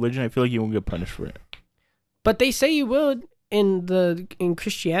the wrong religion, I feel like you won't get punished for it. But they say you would in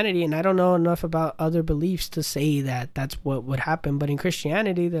Christianity, and I don't know enough about other beliefs to say that that's what would happen. But in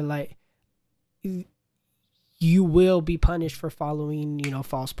Christianity, they're like, you will be punished for following,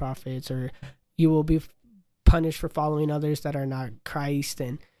 false prophets, or you will be punished for following others that are not Christ,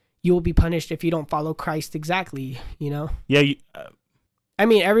 and you will be punished if you don't follow Christ exactly, Yeah. I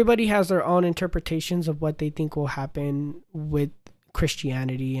mean, everybody has their own interpretations of what they think will happen with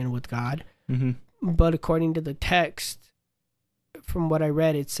Christianity and with God. Mm-hmm. But according to the text, from what I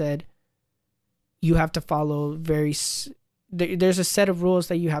read, it said you have to follow there's a set of rules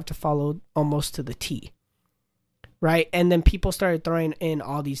that you have to follow almost to the T. Right? And then people started throwing in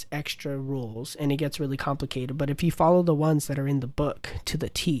all these extra rules and it gets really complicated. But if you follow the ones that are in the book to the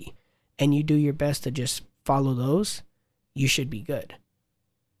T and you do your best to just follow those, you should be good.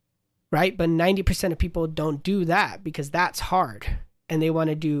 Right? But 90% of people don't do that because that's hard. And they want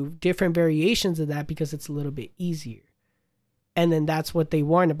to do different variations of that because it's a little bit easier. And then that's what they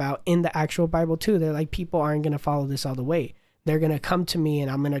warn about in the actual Bible too. They're like, people aren't going to follow this all the way. They're going to come to me and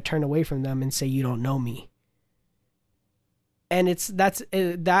I'm going to turn away from them and say, you don't know me. And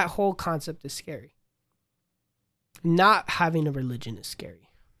that whole concept is scary. Not having a religion is scary.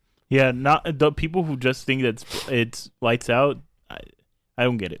 Yeah, not the people who just think that it's lights out. I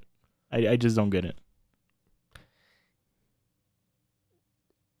don't get it. I just don't get it.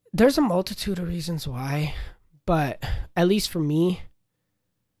 There's a multitude of reasons why, but at least for me,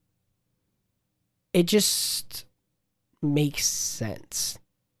 it just makes sense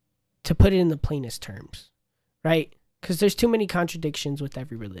to put it in the plainest terms, right? Because there's too many contradictions with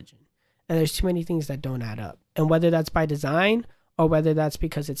every religion. And there's too many things that don't add up. And whether that's by design or whether that's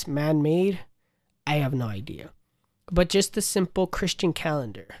because it's man-made, I have no idea. But just the simple Christian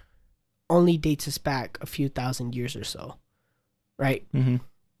calendar only dates us back a few thousand years or so, right? Mm-hmm.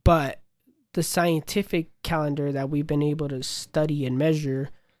 But the scientific calendar that we've been able to study and measure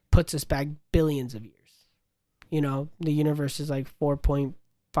puts us back billions of years. You know, the universe is like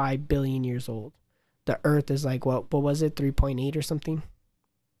 4.5 billion years old. The Earth is like, what was it, 3.8 or something?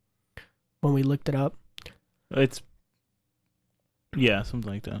 When we looked it up. Yeah,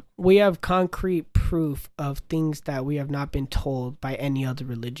 something like that. We have concrete proof of things that we have not been told by any other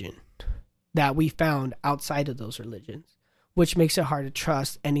religion that we found outside of those religions, which makes it hard to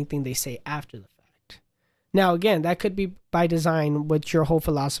trust anything they say after the fact. Now, again, that could be by design with your whole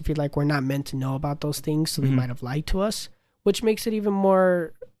philosophy, like we're not meant to know about those things, so they might have lied to us, which makes it even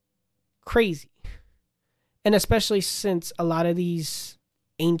more crazy. And especially since a lot of these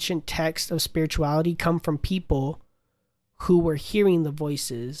ancient texts of spirituality come from people who were hearing the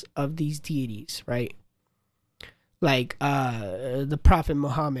voices of these deities, right? Like the Prophet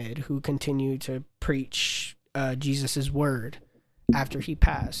Muhammad, who continued to preach Jesus's word after he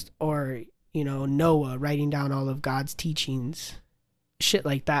passed, or, you know, Noah writing down all of God's teachings, shit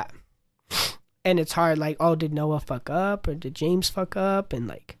like that. And it's hard, like, oh, did Noah fuck up or did James fuck up? And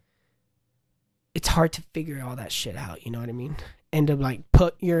like, it's hard to figure all that shit out, you know what I mean? And to like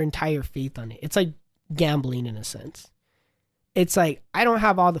put your entire faith on it. It's like gambling in a sense. It's like, I don't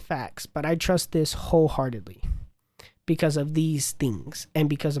have all the facts, but I trust this wholeheartedly because of these things and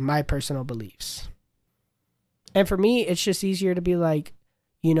because of my personal beliefs. And for me, it's just easier to be like,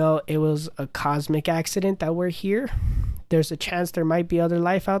 you know, it was a cosmic accident that we're here. There's a chance there might be other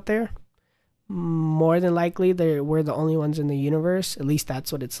life out there. More than likely, we're the only ones in the universe. At least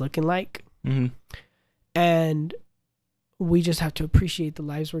that's what it's looking like. Mm-hmm. And we just have to appreciate the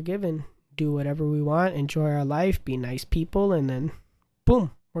lives we're given, do whatever we want, enjoy our life, be nice people, and then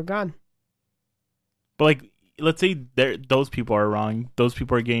boom, we're gone. But like, let's say those people are wrong. Those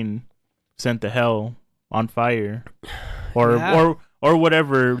people are getting sent to hell, on fire, or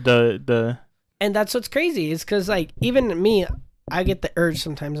whatever. The and that's what's crazy is because like even me, I get the urge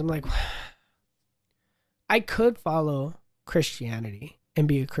sometimes. I'm like, I could follow Christianity and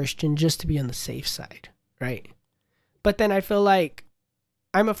be a Christian just to be on the safe side, right? But then I feel like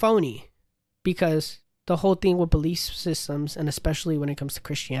I'm a phony because the whole thing with belief systems, and especially when it comes to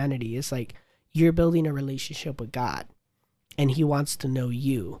Christianity, is like you're building a relationship with God and he wants to know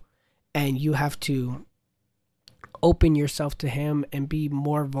you, and you have to open yourself to him and be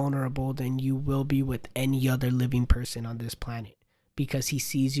more vulnerable than you will be with any other living person on this planet because he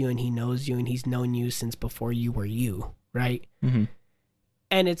sees you and he knows you and he's known you since before you were you, right? Mm-hmm.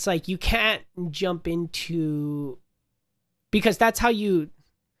 And it's like you can't jump into, because that's how you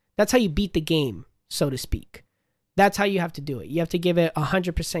beat the game, so to speak. That's how you have to do it. You have to give it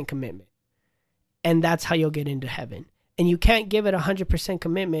 100% commitment. And that's how you'll get into heaven. And you can't give it 100%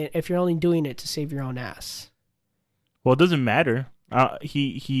 commitment if you're only doing it to save your own ass. Well, it doesn't matter.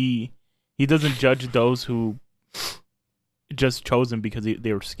 He doesn't judge those who just chose him because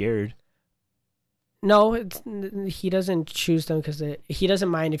they were scared. No, he doesn't choose them because he doesn't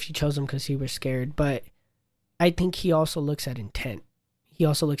mind if you chose them because he was scared. But I think he also looks at intent. He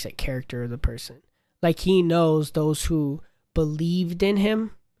also looks at character of the person. Like he knows those who believed in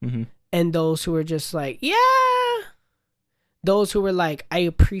him, mm-hmm. and those who are just like, yeah, those who were like, I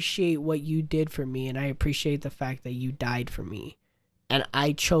appreciate what you did for me, and I appreciate the fact that you died for me, and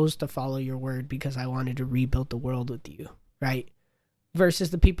I chose to follow your word because I wanted to rebuild the world with you, right?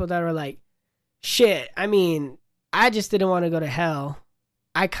 Versus the people that are like, shit, I mean, I just didn't want to go to hell.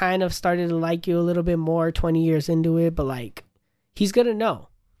 I kind of started to like you a little bit more 20 years into it, but like, he's gonna know.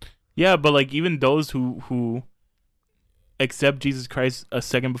 Yeah, but like even those who accept Jesus Christ a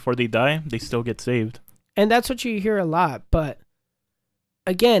second before they die, they still get saved. And that's what you hear a lot. But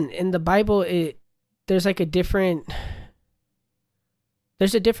again, in the Bible, there's a different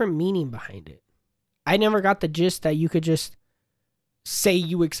meaning behind it. I never got the gist that you could just say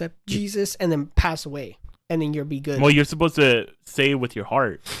you accept Jesus and then pass away and then you'll be good. Well, you're supposed to say it with your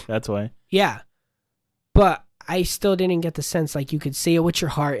heart. That's why. Yeah. But I still didn't get the sense like you could say it with your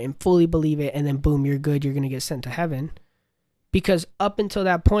heart and fully believe it and then boom, you're good. You're going to get sent to heaven. Because up until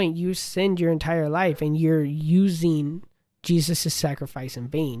that point, you sinned your entire life and you're using Jesus' sacrifice in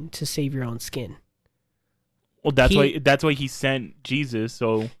vain to save your own skin. Well, that's why he sent Jesus,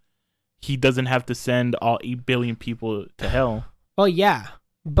 so he doesn't have to send all 8 billion people to hell. Oh, yeah.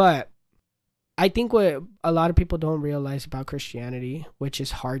 But I think what a lot of people don't realize about Christianity, which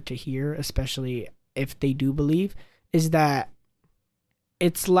is hard to hear, especially if they do believe, is that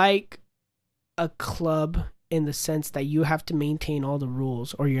it's like a club in the sense that you have to maintain all the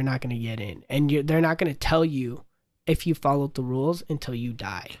rules or you're not going to get in. And they're not going to tell you if you followed the rules until you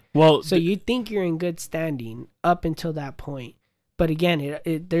die. Well, so you think you're in good standing up until that point. But again,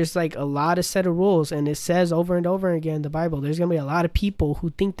 there's like a lot of set of rules, and it says over and over again in the Bible, there's going to be a lot of people who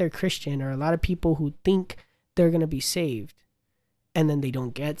think they're Christian or a lot of people who think they're going to be saved, and then they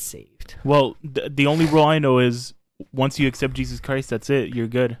don't get saved. Well, the only rule I know is once you accept Jesus Christ, that's it. You're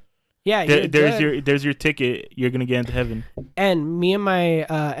good. Yeah, there's your ticket. You're gonna get into heaven. And me and my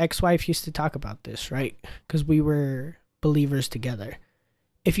ex-wife used to talk about this, right? Because we were believers together.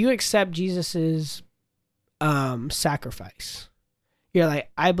 If you accept Jesus's sacrifice, you're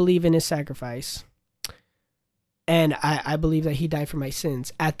like, I believe in his sacrifice, and I believe that he died for my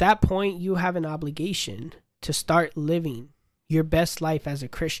sins. At that point, you have an obligation to start living your best life as a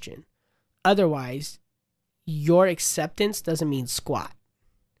Christian. Otherwise, your acceptance doesn't mean squat.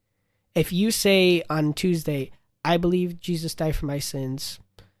 If you say on Tuesday, I believe Jesus died for my sins,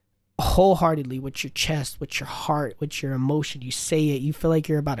 wholeheartedly, with your chest, with your heart, with your emotion, you say it, you feel like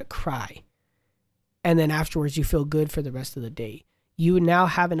you're about to cry. And then afterwards, you feel good for the rest of the day. You now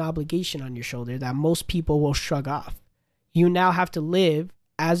have an obligation on your shoulder that most people will shrug off. You now have to live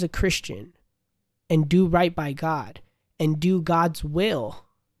as a Christian and do right by God and do God's will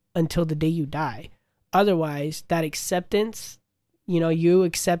until the day you die. Otherwise, that acceptance, you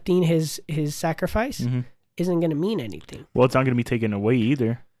accepting his sacrifice isn't going to mean anything. Well, it's not going to be taken away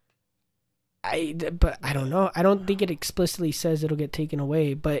either. But I don't know. I don't think it explicitly says it'll get taken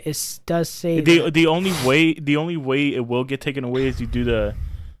away, but it does say the only way it will get taken away is you do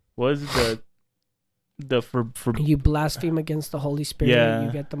for you blaspheme against the Holy Spirit. Yeah.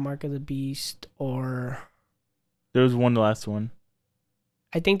 You get the mark of the beast, or there was the last one.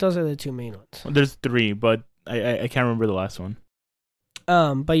 I think those are the two main ones. There's 3, but I can't remember the last one.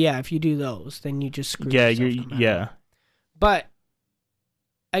 But yeah, if you do those, then you just screw yourself. Yeah. But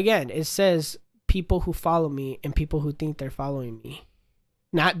again, it says people who follow me and people who think they're following me.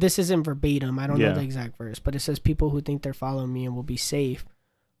 This isn't verbatim. I don't know the exact verse, but it says people who think they're following me and will be safe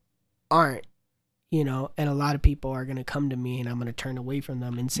aren't, and a lot of people are going to come to me and I'm going to turn away from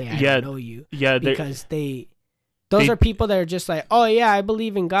them and say, I don't know you. Yeah. Because those are people that are just like, oh yeah, I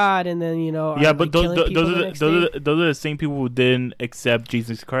believe in God, and then but those are the same people who didn't accept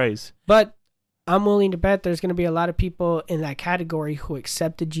Jesus Christ. But I'm willing to bet there's going to be a lot of people in that category who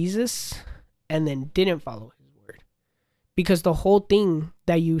accepted Jesus and then didn't follow his word, because the whole thing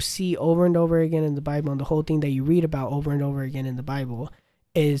that you see over and over again in the Bible, and the whole thing that you read about over and over again in the Bible,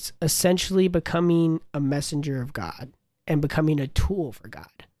 is essentially becoming a messenger of God and becoming a tool for God.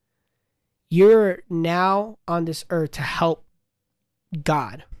 You're now on this earth to help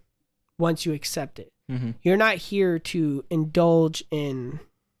God once you accept it. Mm-hmm. You're not here to indulge in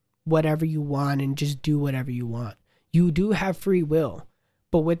whatever you want and just do whatever you want. You do have free will,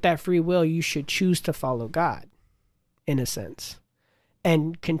 but with that free will, you should choose to follow God, in a sense,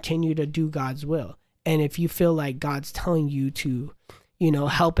 and continue to do God's will. And if you feel like God's telling you to,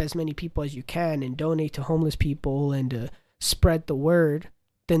 help as many people as you can and donate to homeless people and to spread the word,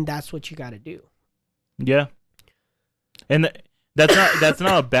 then that's what you got to do. Yeah. And that's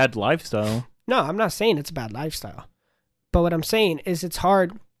not a bad lifestyle. No, I'm not saying it's a bad lifestyle. But what I'm saying is it's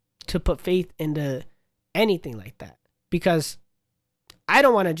hard to put faith into anything like that, because I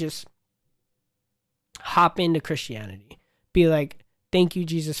don't want to just hop into Christianity Be like, thank you,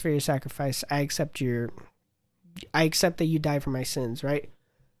 Jesus, for your sacrifice. I accept that you died for my sins, right?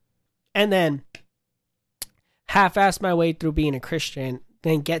 And then half-ass my way through being a Christian,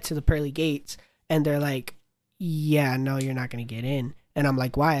 then get to the pearly gates, and they're like, yeah, no, you're not going to get in. And I'm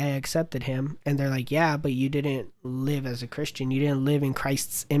like, why? I accepted him. And they're like, yeah, but you didn't live as a Christian. You didn't live in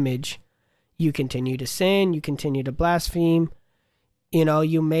Christ's image. You continue to sin. You continue to blaspheme. You know,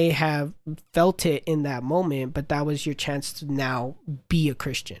 you may have felt it in that moment, but that was your chance to now be a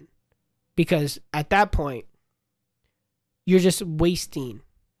Christian. Because at that point, you're just wasting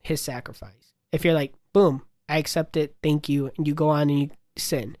his sacrifice. If you're like, boom, I accept it, thank you, and you go on and you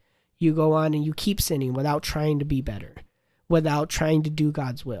sin. You go on and you keep sinning without trying to be better, without trying to do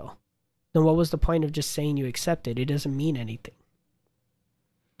God's will. Then what was the point of just saying you accept it? It doesn't mean anything.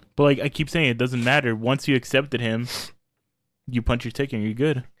 But like I keep saying, it doesn't matter. Once you accepted him, you punch your ticket and you're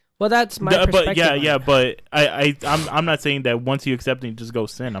good. Well, that's my perspective. But I'm not saying that once you accept it, you just go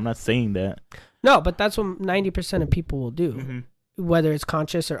sin. I'm not saying that. No, but that's what 90% of people will do, whether it's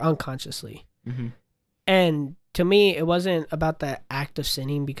conscious or unconsciously. And to me, it wasn't about the act of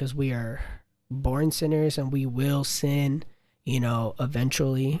sinning, because we are born sinners and we will sin, you know,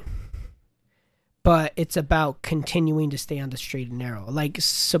 eventually. But it's about continuing to stay on the straight and narrow, like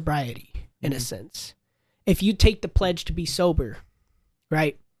sobriety in a sense. If you take the pledge to be sober,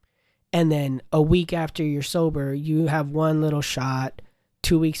 right? And then a week after you're sober, you have one little shot.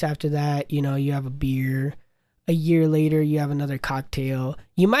 2 weeks after that, you know, you have a beer. A year later, you have another cocktail.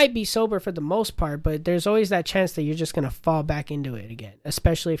 You might be sober for the most part, but there's always that chance that you're just going to fall back into it again,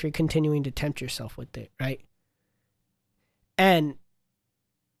 especially if you're continuing to tempt yourself with it, right? And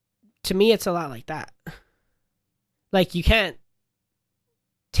to me, it's a lot like that. Like, you can't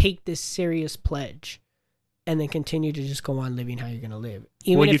take this serious pledge and then continue to just go on living how you're going to live.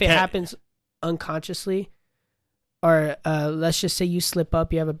 Even if it happens unconsciously, or let's just say you slip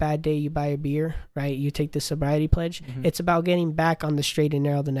up, you have a bad day, you buy a beer, right? You take the sobriety pledge. It's about getting back on the straight and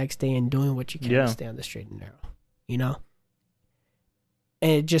narrow the next day and doing what you can to stay on the straight and narrow, you know?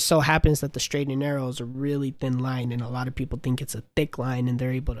 And it just so happens that the straight and narrow is a really thin line, and a lot of people think it's a thick line, and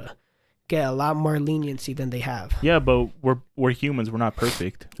they're able to get a lot more leniency than they have. Yeah, but we're humans. We're not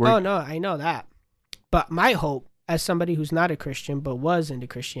perfect. Oh, no, I know that. But my hope, as somebody who's not a Christian but was into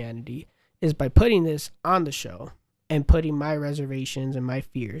Christianity, is by putting this on the show and putting my reservations and my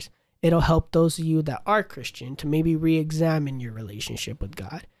fears, it'll help those of you that are Christian to maybe re-examine your relationship with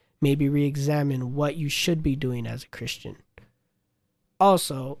God. Maybe re-examine what you should be doing as a Christian.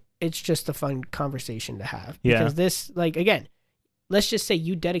 Also, it's just a fun conversation to have. Because this, like, again, let's just say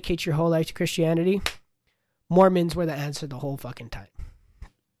you dedicate your whole life to Christianity. Mormons were the answer the whole fucking time.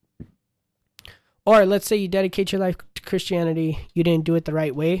 Or let's say you dedicate your life to Christianity, you didn't do it the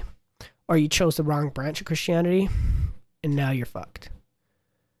right way, or you chose the wrong branch of Christianity, and now you're fucked.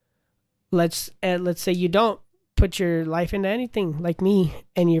 Let's say you don't put your life into anything like me,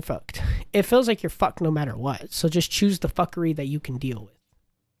 and you're fucked. It feels like you're fucked no matter what. So just choose the fuckery that you can deal with.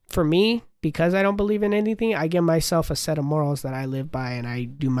 For me, because I don't believe in anything, I give myself a set of morals that I live by, and I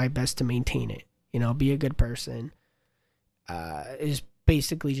do my best to maintain it. You know, be a good person. Is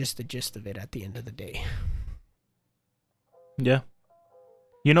basically just the gist of it at the end of the day. Yeah.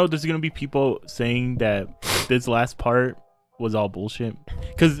 You know, there's going to be people saying that this last part was all bullshit.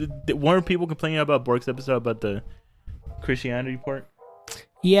 Because weren't people complaining about Bork's episode about the Christianity part?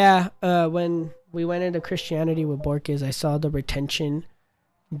 Yeah. When we went into Christianity with Borkes, I saw the retention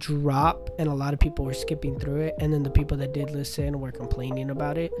drop, and a lot of people were skipping through it. And then the people that did listen were complaining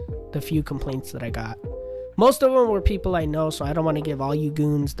about it. The few complaints that I got. Most of them were people I know, so I don't want to give all you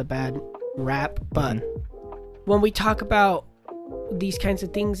goons the bad rap. But when we talk about these kinds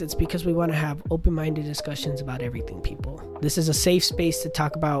of things, it's because we want to have open-minded discussions about everything, people. This is a safe space to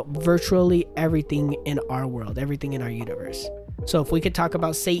talk about virtually everything in our world, everything in our universe. So if we could talk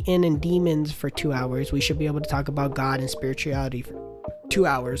about Satan and demons for 2 hours, we should be able to talk about God and spirituality for 2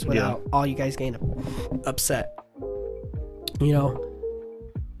 hours without all you guys getting upset. You know?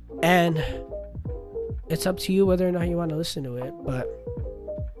 And it's up to you whether or not you want to listen to it. But,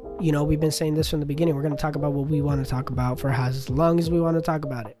 you know, we've been saying this from the beginning. We're going to talk about what we want to talk about for as long as we want to talk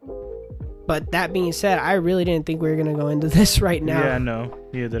about it. But that being said, I really didn't think we were going to go into this right now. Yeah, no.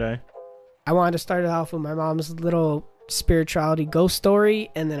 Neither did I. I wanted to start it off with my mom's little spirituality ghost story.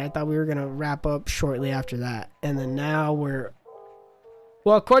 And then I thought we were going to wrap up shortly after that. And then now we're...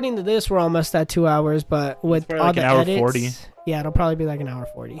 Well, according to this, we're almost at 2 hours. But with all like the an hour edits... 40. Yeah, it'll probably be like an hour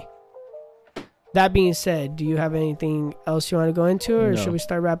 40. That being said, do you have anything else you want to go into, or should we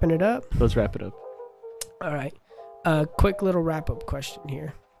start wrapping it up? Let's wrap it up. All right. Quick little wrap-up question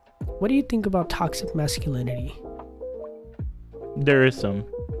here. What do you think about toxic masculinity? There is some.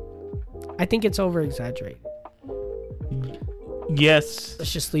 I think it's over exaggerated. Yes.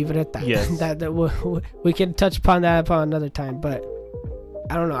 Let's just leave it at that. Yes. that we can touch upon that upon another time, but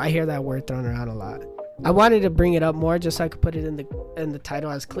I don't know. I hear that word thrown around a lot. I wanted to bring it up more just so I could put it in the title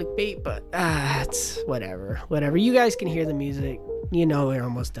as clickbait, but it's whatever. Whatever. You guys can hear the music. You know we're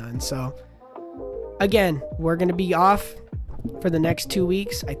almost done. So again, we're gonna be off for the next 2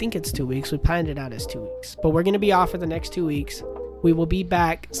 weeks. I think it's 2 weeks. We planned it out as 2 weeks, but we're gonna be off for the next 2 weeks. We will be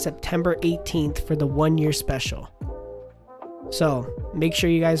back September 18th for the 1 year special. So make sure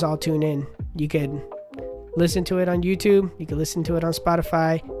you guys all tune in. You could listen to it on YouTube. You can listen to it on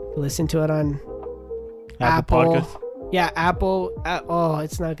Spotify. You can listen to it on Apple. Podcast. Yeah, Apple.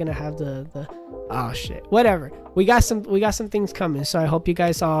 It's not gonna have the. Oh shit. Whatever. We got some things coming. So I hope you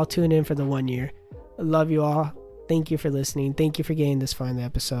guys all tune in for the 1 year. I love you all. Thank you for listening. Thank you for getting this far in the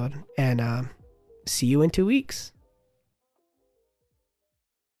episode. And see you in 2 weeks.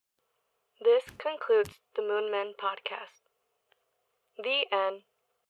 This concludes the Moon Men podcast. The end.